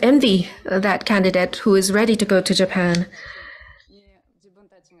makes us envy that candidate who is ready to go to Japan.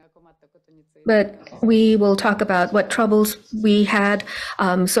 But we will talk about what troubles we had,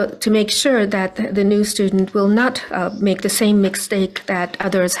 so to make sure that the new student will not make the same mistake that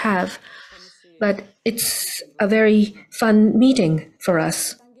others have. But it's a very fun meeting for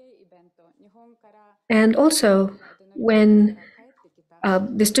us. And also, when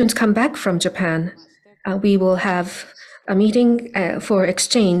the students come back from Japan, we will have a meeting for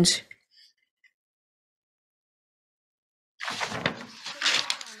exchange.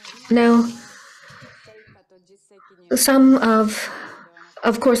 Now,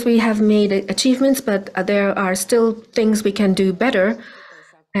 of course, we have made achievements, but there are still things we can do better,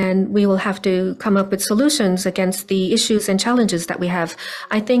 and we will have to come up with solutions against the issues and challenges that we have.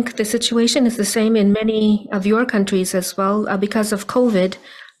 I think the situation is the same in many of your countries as well. Because of COVID,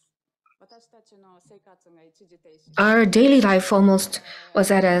 our daily life almost was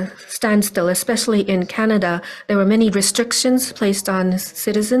at a standstill, especially in Canada. There were many restrictions placed on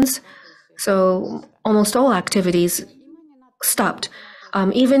citizens, so almost all activities stopped.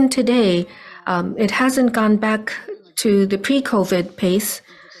 Even today, it hasn't gone back to the pre-COVID pace.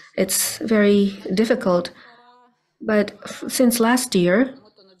 It's very difficult. But since last year,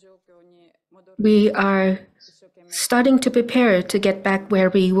 we are starting to prepare to get back where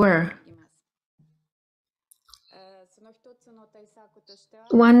we were.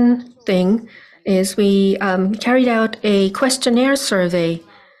 One thing is we carried out a questionnaire survey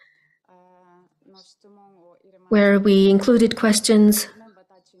where we included questions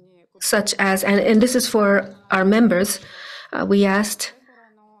such as, and this is for our members, we asked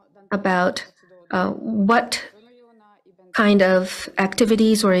about what kind of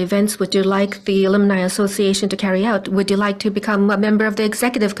activities or events would you like the Alumni Association to carry out? Would you like to become a member of the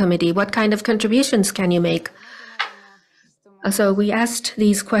executive committee? What kind of contributions can you make? So we asked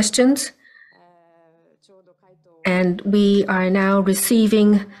these questions, and we are now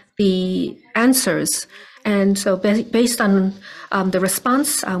receiving the answers. And so based on the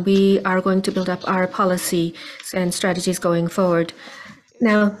response, we are going to build up our policies and strategies going forward.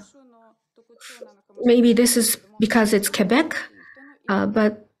 Now, maybe this is because it's Quebec,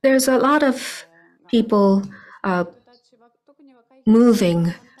 but there's a lot of people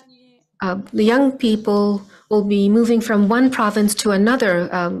moving. The young people will be moving from one province to another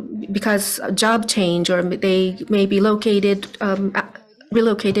because a job change, or they may be relocated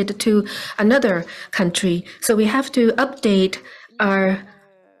to another country. So we have to update our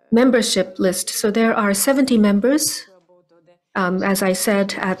membership list. So there are 70 members, as I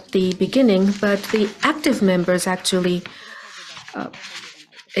said at the beginning, but the active members actually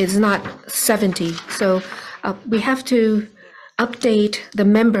is not 70. So we have to update the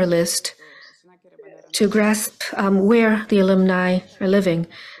member list to grasp where the alumni are living.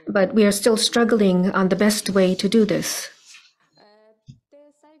 But we are still struggling on the best way to do this.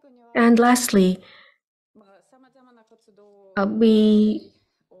 And lastly, we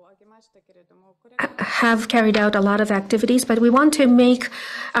have carried out a lot of activities, but we want to make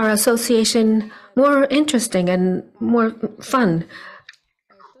our association more interesting and more fun.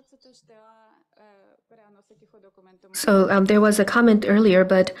 So there was a comment earlier,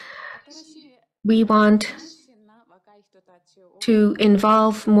 but we want to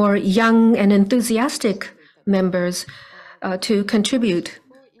involve more young and enthusiastic members to contribute.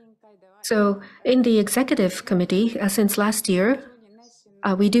 So in the executive committee, since last year,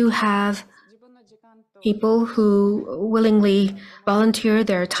 we do have people who willingly volunteer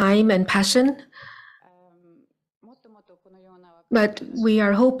their time and passion. But we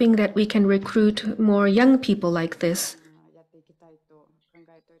are hoping that we can recruit more young people like this.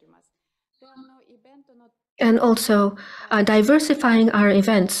 And also diversifying our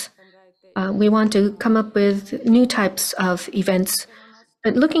events. We want to come up with new types of events.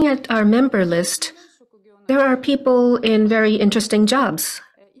 But looking at our member list, there are people in very interesting jobs.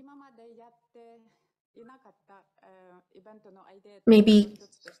 Maybe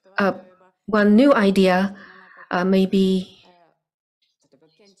one new idea may be,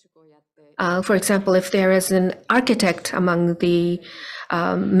 for example, if there is an architect among the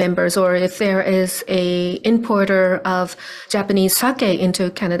members, or if there is an importer of Japanese sake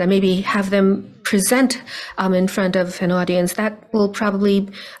into Canada, maybe have them present in front of an audience. That will probably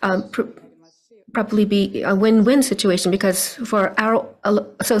be a win-win situation, because for our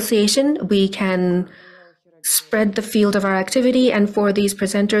association, we can spread the field of our activity, and for these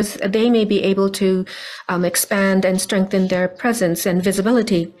presenters, they may be able to expand and strengthen their presence and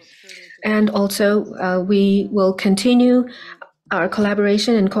visibility. And also, we will continue our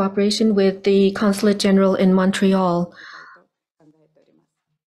collaboration and cooperation with the Consulate General in Montreal.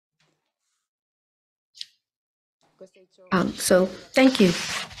 So, thank you.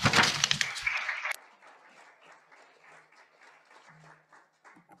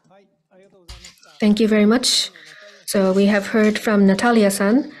 Thank you very much. So we have heard from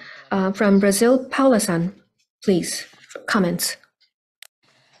Natalia-san. From Brazil, Paula-san, please, comments.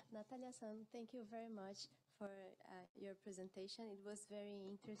 Natalia-san, thank you very much for your presentation. It was very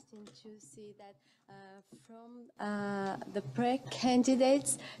interesting to see that from the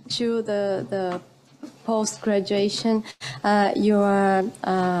pre-candidates to the post-graduation, you are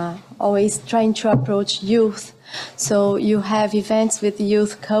always trying to approach youth. So you have events with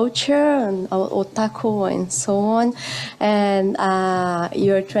youth culture and otaku and so on, and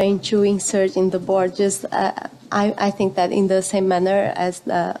you're trying to insert in the board just, I think that in the same manner as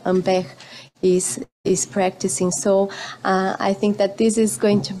Amber is practicing. So I think that this is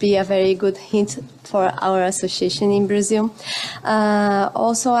going to be a very good hint for our association in Brazil.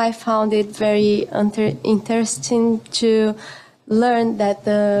 Also, I found it very interesting to learn that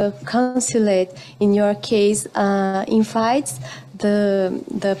the consulate, in your case, invites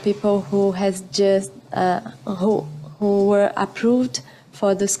the people who has just who were approved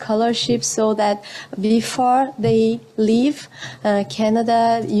for the scholarship, so that before they leave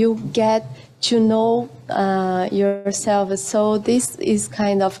Canada, you get to know yourself. So this is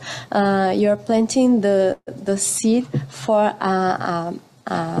kind of you're planting the seed for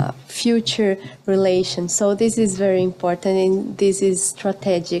future relations. So this is very important, and this is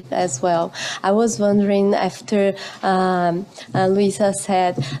strategic as well. I was wondering, after Luisa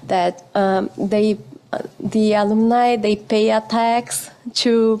said that the alumni, they pay a tax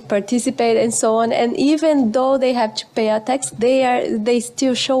to participate and so on, and even though they have to pay a tax, they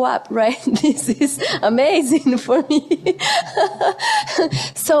still show up, right? This is amazing for me.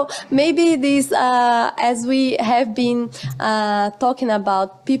 So maybe this, as we have been talking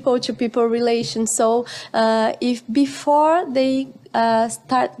about people-to-people relations, so if before they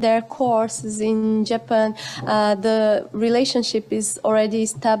start their courses in Japan, the relationship is already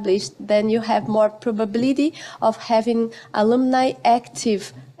established, then you have more probability of having alumni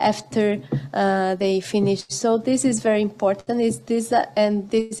active after they finish. So this is very important. And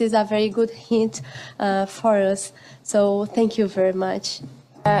this is a very good hint for us. So thank you very much.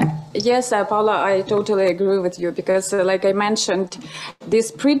 Yes, Paula, I totally agree with you because, like I mentioned,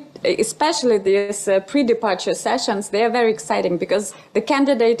 especially these pre-departure sessions, they are very exciting because the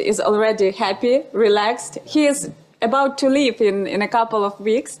candidate is already happy, relaxed. He is about to leave in a couple of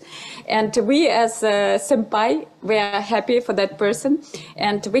weeks, and we as senpai, we are happy for that person,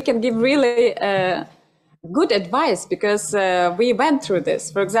 and we can give really good advice because we went through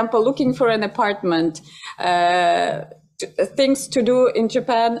this. For example, looking for an apartment. Things to do in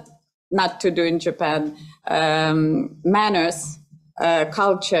Japan, not to do in Japan, manners,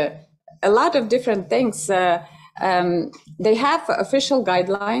 culture, a lot of different things. They have official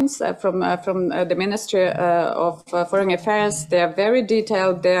guidelines from the Ministry of Foreign Affairs. They are very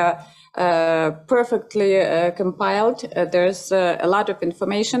detailed. They are perfectly compiled. There's a lot of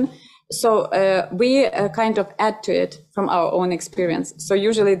information. So we kind of add to it from our own experience. So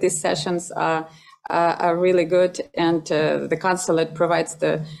usually these sessions are really good, and the consulate provides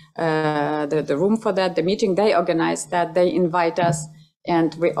the room for that, the meeting, they organize that, they invite us,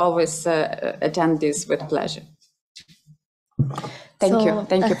 and we always attend this with pleasure. Thank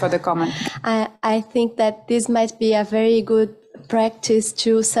you for the comment. I think that this might be a very good practice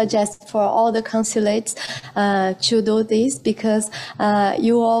to suggest for all the consulates to do this, because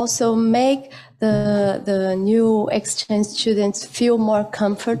you also make the new exchange students feel more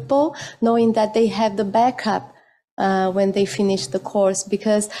comfortable knowing that they have the backup when they finish the course,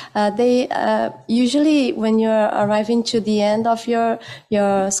 because they usually, when you're arriving to the end of your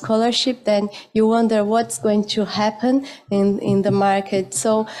scholarship, then you wonder what's going to happen in the market.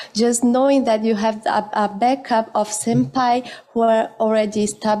 So just knowing that you have a backup of senpai who are already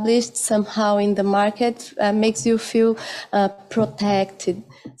established somehow in the market makes you feel protected.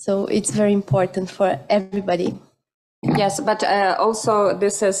 So it's very important for everybody. Yes, but also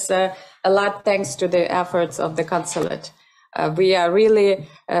this is a lot thanks to the efforts of the consulate. We are really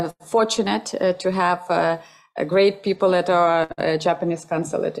fortunate to have great people at our Japanese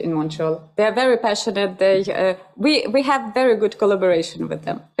consulate in Montreal. They are very passionate. We have very good collaboration with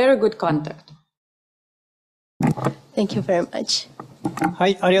them, very good contact. Thank you very much. は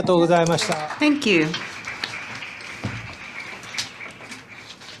い、ありがとうございました。Thank you.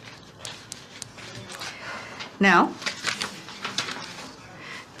 Now,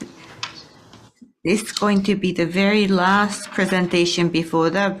 this is going to be the very last presentation before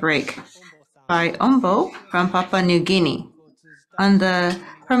the break by Ombo from Papua New Guinea on the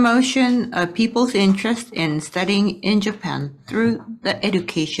promotion of people's interest in studying in Japan through the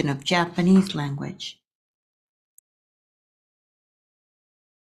education of Japanese language.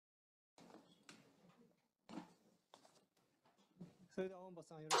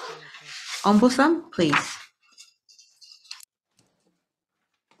 Ombo-san, please.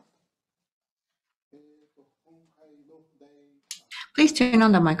 Please turn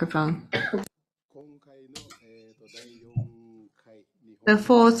on the microphone. The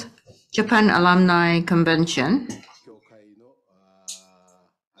fourth Japan Alumni Convention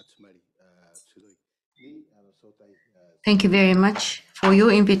thank you very much for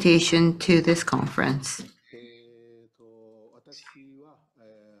your invitation to this conference.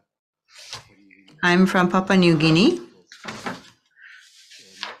 I'm from Papua New Guinea.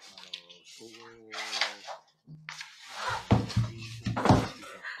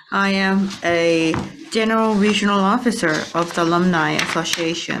 I am a General Regional Officer of the Alumni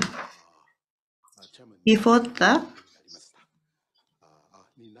Association. Before that,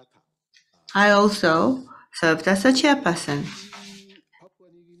 I also served as a chairperson.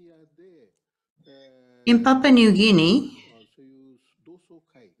 In Papua New Guinea,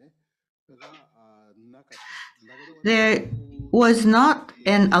 there was not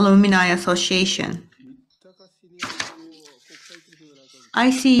an alumni association.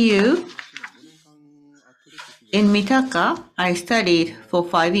 ICU in Mitaka, I studied for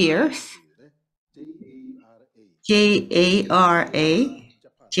 5 years. JARA,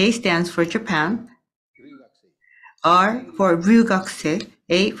 J stands for Japan, R for Ryugakse,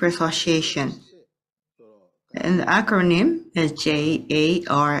 A for association. And the acronym is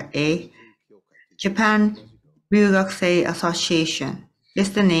JARA, Japan Ryugakse Association. It's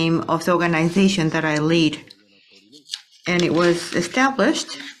the name of the organization that I lead. And it was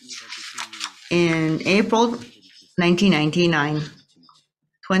established in April 1999,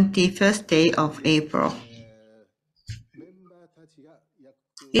 21st day of April.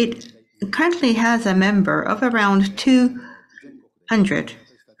 It currently has a member of around 200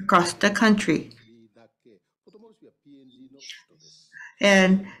 across the country.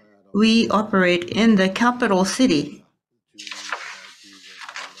 and we operate in the capital city.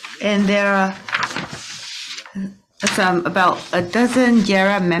 And there are about a dozen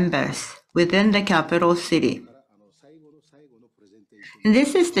JERA members within the capital city. And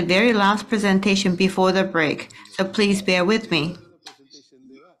this is the very last presentation before the break, so please bear with me.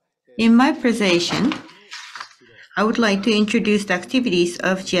 In my presentation, I would like to introduce the activities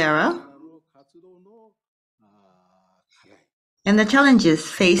of JERA and the challenges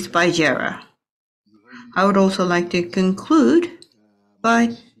faced by JERA. I would also like to conclude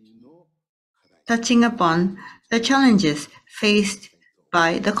by touching upon the challenges faced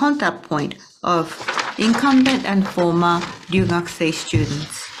by the contact point of incumbent and former ryugakusei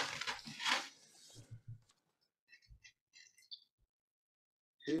students.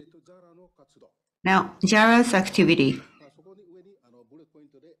 Now, JERA's activity.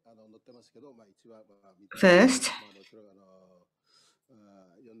 First,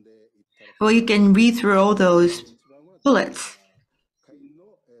 well, you can read through all those bullets.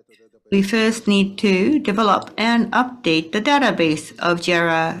 We first need to develop and update the database of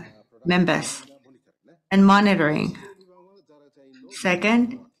JERA members and monitoring.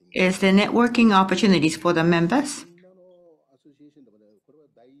 Second is the networking opportunities for the members.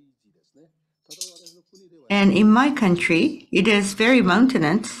 And in my country, it is very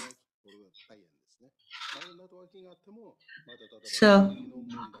mountainous. So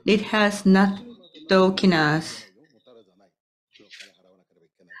it has not Okinawa's.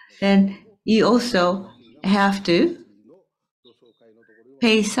 And you also have to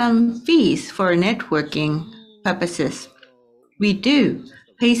pay some fees for networking purposes. We do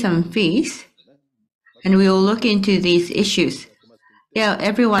pay some fees, and we will look into these issues. Yeah,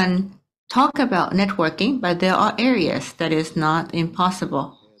 everyone talk about networking, but there are areas that is not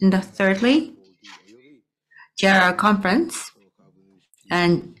impossible. And thirdly, JERA conference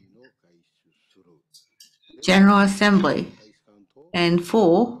and General Assembly. And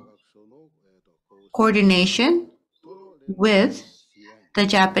 4, coordination with the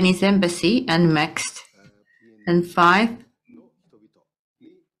Japanese Embassy and MEXT. And 5,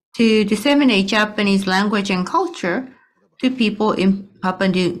 to disseminate Japanese language and culture to people in Papua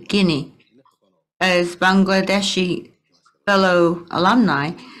New Guinea. As Bangladeshi fellow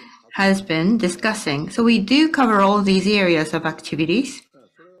alumni has been discussing. So we do cover all these areas of activities.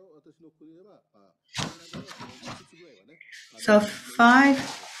 So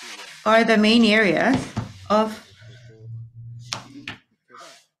 5 are the main areas of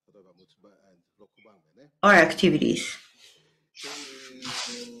our activities.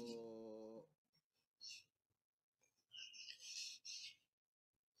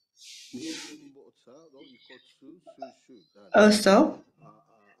 Also,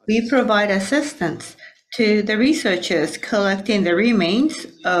 we provide assistance to the researchers collecting the remains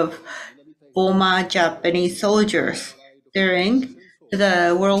of former Japanese soldiers. During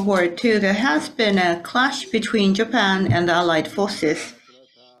the World War II, there has been a clash between Japan and the Allied forces,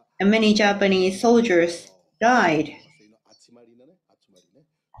 and many Japanese soldiers died.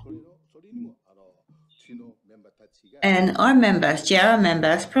 And our members, JERA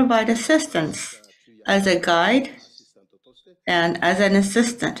members, provide assistance as a guide and as an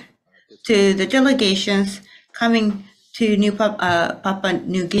assistant to the delegations coming to Papua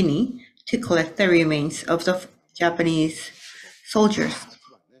New Guinea to collect the remains of the Japanese soldiers.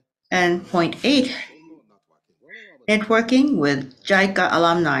 And point 8, networking with JICA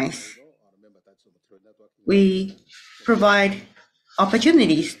alumni. We provide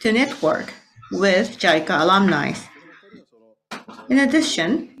opportunities to network with JICA alumni. In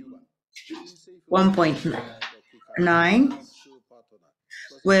addition, 1.9,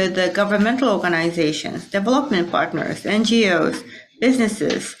 with the governmental organizations, development partners, NGOs,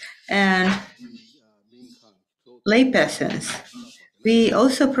 businesses, and laypersons. We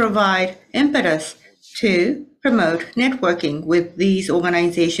also provide impetus to promote networking with these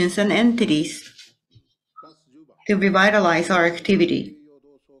organizations and entities to revitalize our activity.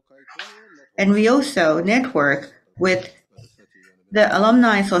 And we also network with the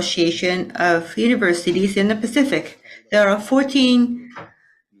Alumni Association of Universities in the Pacific. There are 14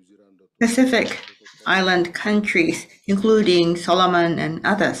 Pacific Island countries, including Solomon and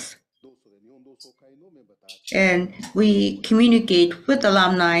others. And we communicate with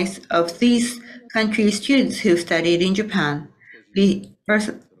alumni of these country students who studied in Japan. We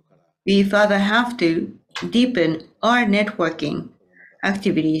further have to deepen our networking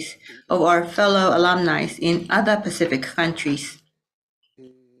activities of our fellow alumni in other Pacific countries.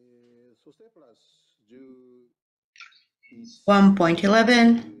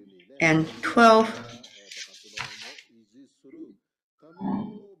 1.11 and 12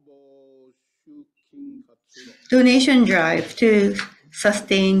 donation drive to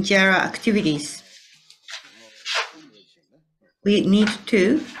sustain JARA activities. We need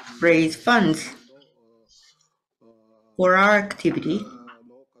to raise funds for our activity.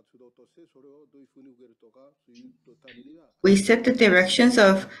 We set the directions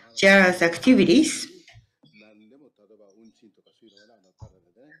of JARA's activities.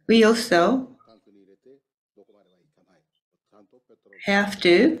 We also have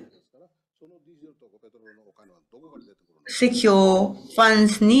to secure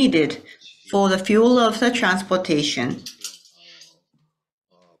funds needed for the fuel of the transportation.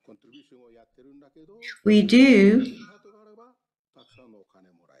 We do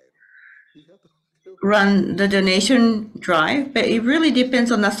run the donation drive, but it really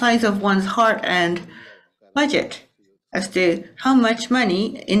depends on the size of one's heart and budget as to how much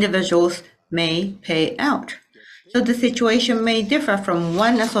money individuals may pay out. So the situation may differ from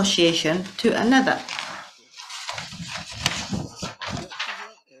one association to another.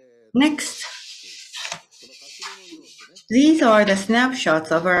 Next, these are the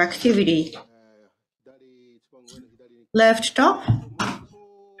snapshots of our activity. Left top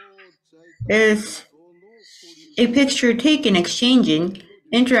is a picture taken exchanging,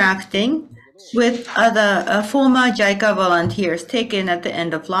 interacting with other former JICA volunteers taken at the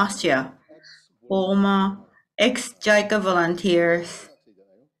end of last year. Former ex-JICA volunteers,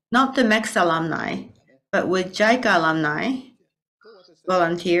 not the MEX alumni, but with JICA alumni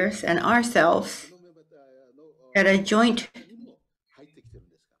volunteers and ourselves at a joint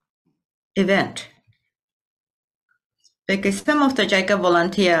event. Because some of the JICA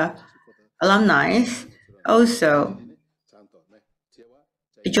volunteer alumni also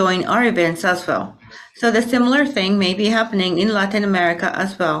join our events as well. So the similar thing may be happening in Latin America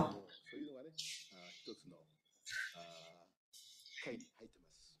as well.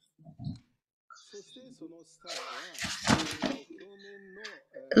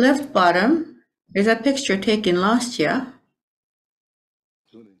 Left bottom is a picture taken last year.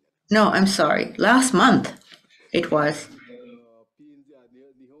 No, I'm sorry, last month it was.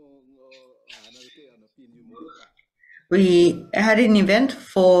 We had an event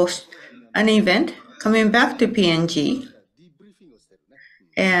coming back to PNG,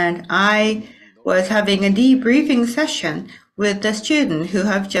 and I was having a debriefing session with the student who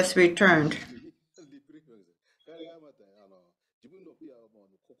have just returned.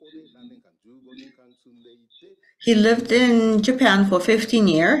 He lived in Japan for 15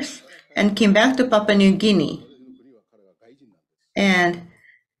 years and came back to Papua New Guinea. And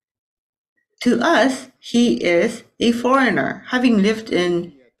to us, he is a foreigner, having lived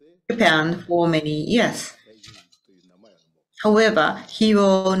in Japan for many years. However, he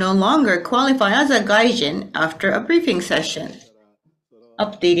will no longer qualify as a gaijin after a briefing session,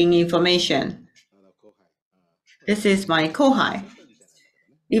 updating information. This is my kohai,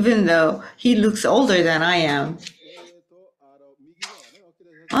 even though he looks older than I am.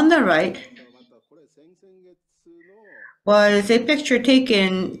 On the right was a picture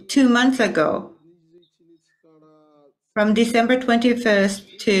taken 2 months ago, from December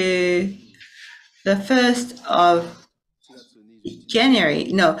 21st to the 1st of January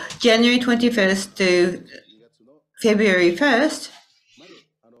 21st to February 1st.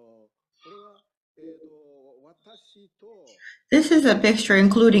 This is a picture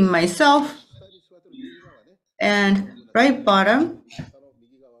including myself, and right bottom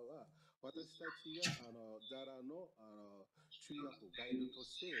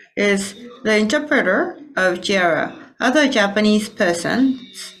is the interpreter of JARA. Other Japanese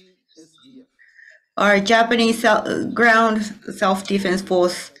persons are Japanese ground self-defense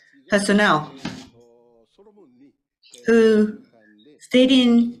force personnel who stayed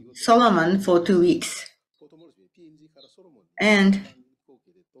in Solomon for 2 weeks. And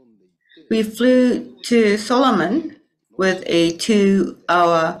we flew to Solomon with a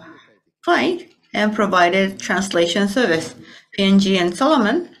 2-hour flight and provided translation service. PNG and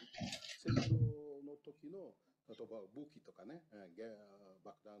Solomon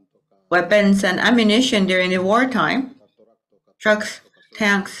weapons and ammunition during the wartime, trucks,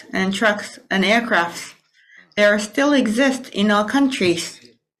 tanks, and aircrafts. They still exist in our countries.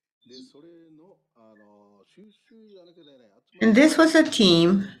 And this was a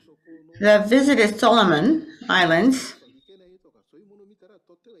team that visited Solomon Islands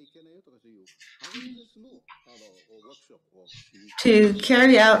to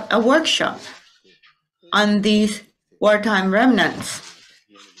carry out a workshop on these wartime remnants.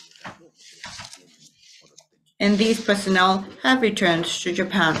 And these personnel have returned to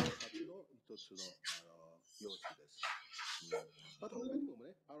Japan.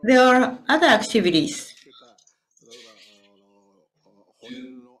 There are other activities,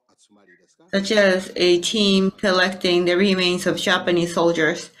 such as a team collecting the remains of Japanese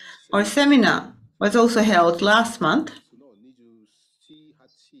soldiers. Our seminar was also held last month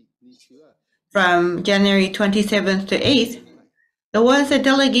from January 27th to 8th. There was a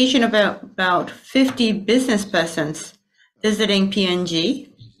delegation of about 50 business persons visiting PNG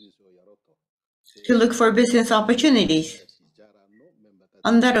to look for business opportunities.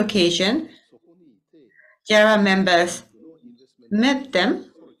 On that occasion, JARA members met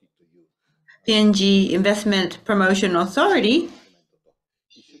them, PNG Investment Promotion Authority,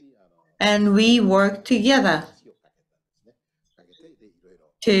 and we worked together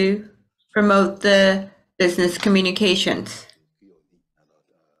to promote the business communications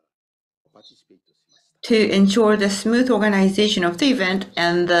to ensure the smooth organization of the event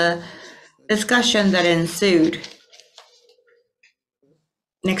and the discussion that ensued.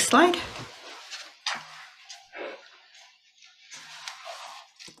 Next slide.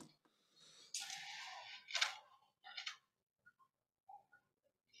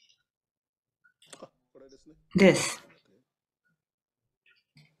 This.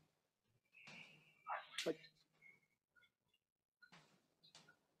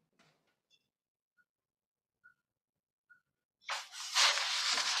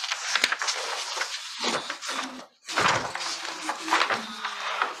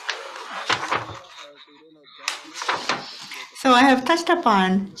 So I have touched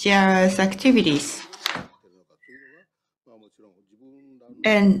upon JARA's activities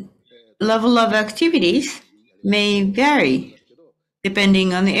and level of activities may vary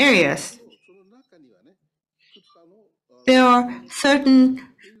depending on the areas. There are certain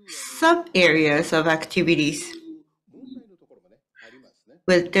sub-areas of activities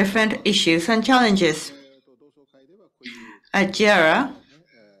with different issues and challenges. At JARA,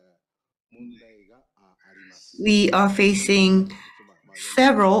 we are facing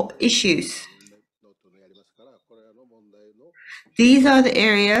several issues. These are the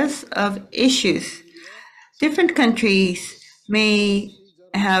areas of issues. Different countries may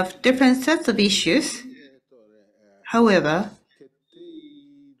have different sets of issues. However,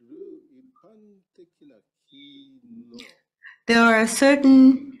 there are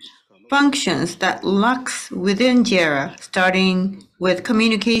certain functions that lacks within JARA, starting with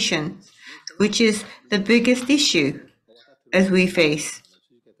communication, which is the biggest issue as we face.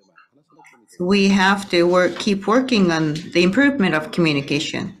 We have to keep working on the improvement of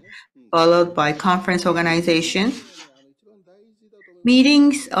communication, followed by conference organization.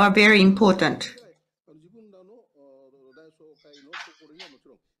 Meetings are very important.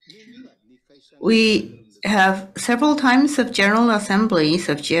 We have several times of general assemblies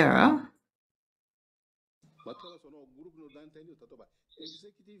of JARA.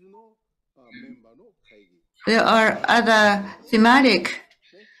 There are other thematic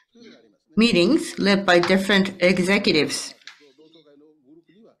meetings led by different executives.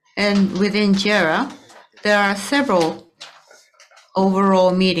 And within JARA, there are several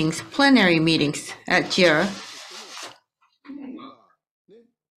overall meetings, plenary meetings at JARA.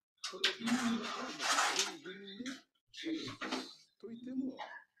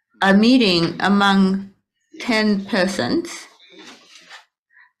 A meeting among 10 persons.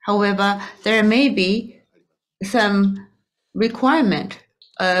 However, there may be some requirement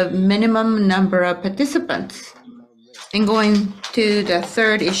of minimum number of participants. And going to the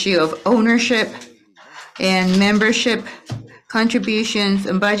third issue of ownership and membership, contributions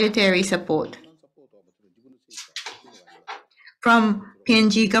and budgetary support from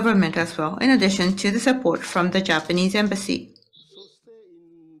PNG government as well, in addition to the support from the Japanese embassy.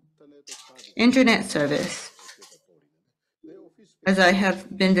 Internet service, as I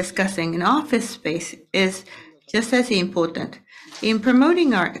have been discussing, in office space is just as important. In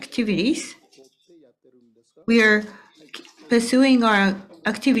promoting our activities, we are pursuing our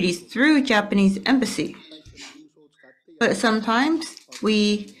activities through Japanese embassy. But sometimes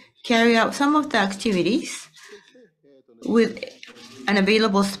we carry out some of the activities with an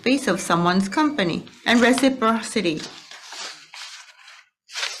available space of someone's company, and reciprocity.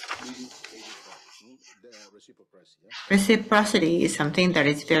 Reciprocity is something that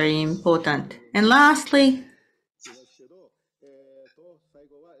is very important. And lastly,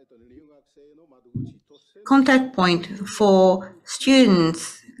 contact point for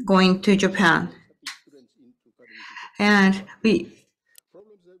students going to Japan. And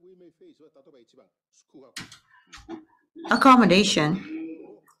accommodation,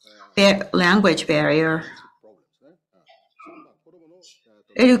 language barrier,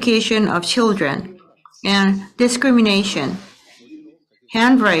 education of children, and discrimination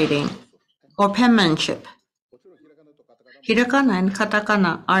handwriting or penmanship. Hiragana and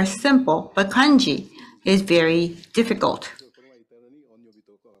katakana are simple, but kanji is very difficult.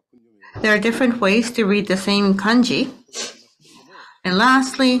 There are different ways to read the same kanji. And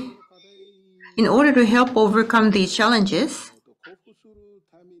lastly, in order to help overcome these challenges,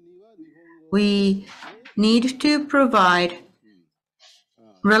 we need to provide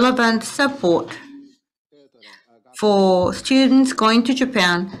relevant support for students going to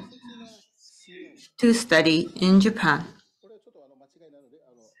Japan to study in Japan.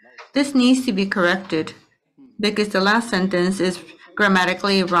 This needs to be corrected because the last sentence is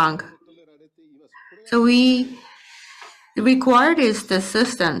grammatically wrong. So the required is the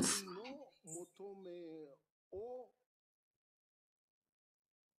assistance.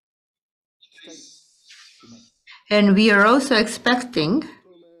 And we are also expecting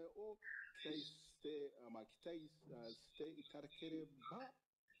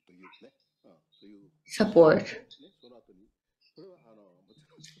support.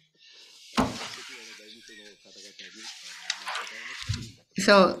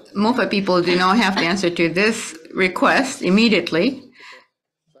 So MOFA people do not have to answer to this request immediately.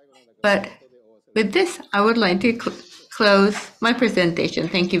 But with this, I would like to close my presentation.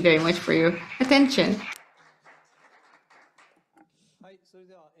 Thank you very much for your attention.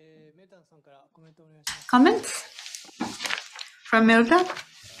 Comments from Milda?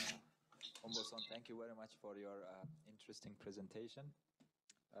 Thank you very much for your interesting presentation.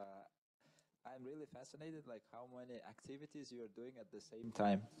 I'm really fascinated, like how many activities you're doing at the same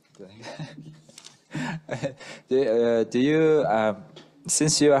time. Do you,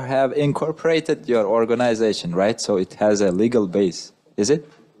 since you have incorporated your organization, right? So it has a legal base, is it?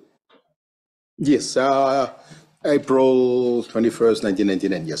 Yes, April 21st,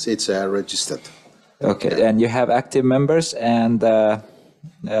 1999. Yes, it's registered. Okay, and you have active members, and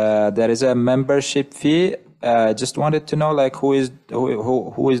there is a membership fee. Just wanted to know, like, who is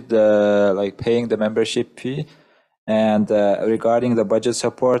the like paying the membership fee, and regarding the budget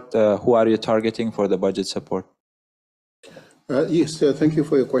support, who are you targeting for the budget support? Yes, thank you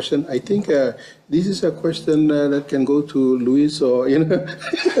for your question. I think this is a question that can go to Luis or,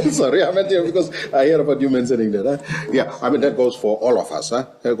 sorry, I meant here because I hear about you mentioning that. Yeah, I mean, that goes for all of us.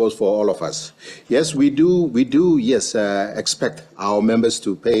 That goes for all of us. Yes, we do, yes, expect our members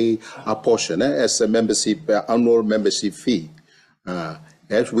to pay a portion as a membership, annual membership fee.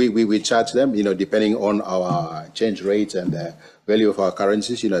 Yes, we charge them, depending on our change rates and the value of our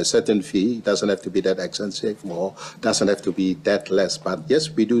currencies, a certain fee. It doesn't have to be that expensive or doesn't have to be that less. But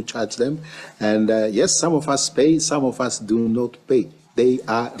yes, we do charge them. And yes, some of us pay, some of us do not pay. They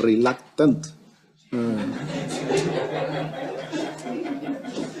are reluctant.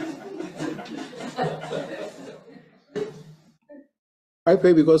 I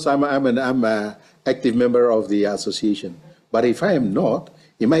pay because I'm an active member of the association. But if I am not,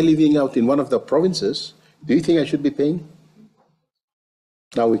 am I living out in one of the provinces? Do you think I should be paying?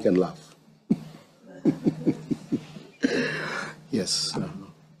 Now we can laugh. Yes.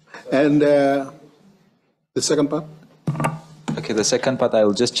 And the second part? Okay, the second part, I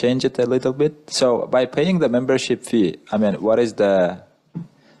will just change it a little bit. So by paying the membership fee, I mean, what is the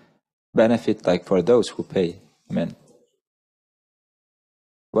benefit like for those who pay? I mean,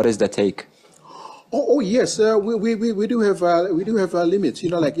 what is the take? Oh yes, we do have limits.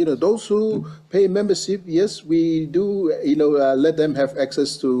 Those who pay membership, yes, we do. Let them have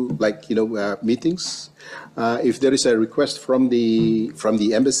access to meetings. If there is a request from the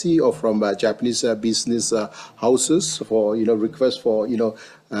embassy or from Japanese business houses for request for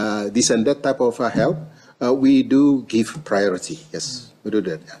this and that type of help, we do give priority. Yes, we do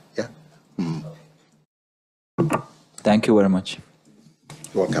that. Yeah. Thank you very much.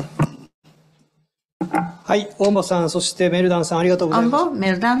 You're welcome. はい、オンボさん、そしてメルダンさん、ありがとうございます。Ombo,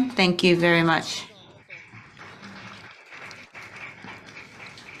 Mildan, thank you very much.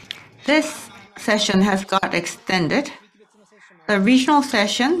 This session has got extended. The regional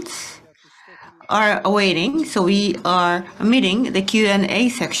sessions are awaiting, so we are omitting the Q&A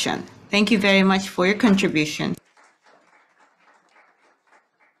section. Thank you very much for your contribution.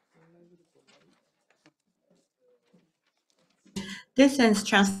 This ends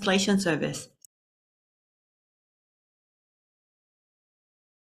translation service.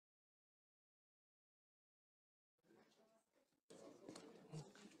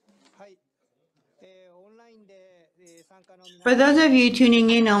 For those of you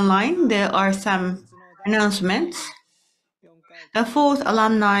tuning in online, there are some announcements. The 4th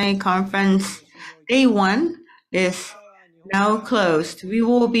Alumni Conference, Day 1, is now closed. We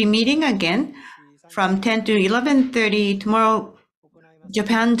will be meeting again from 10 to 11:30 tomorrow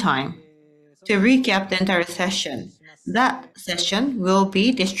Japan time to recap the entire session. That session will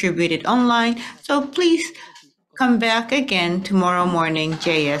be distributed online, so please come back again tomorrow morning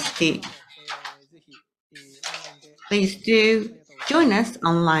JST. Please do join us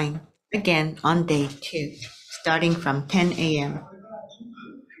online again on day 2, starting from 10 a.m.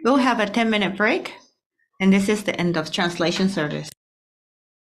 We'll have a 10-minute break, and this is the end of translation service.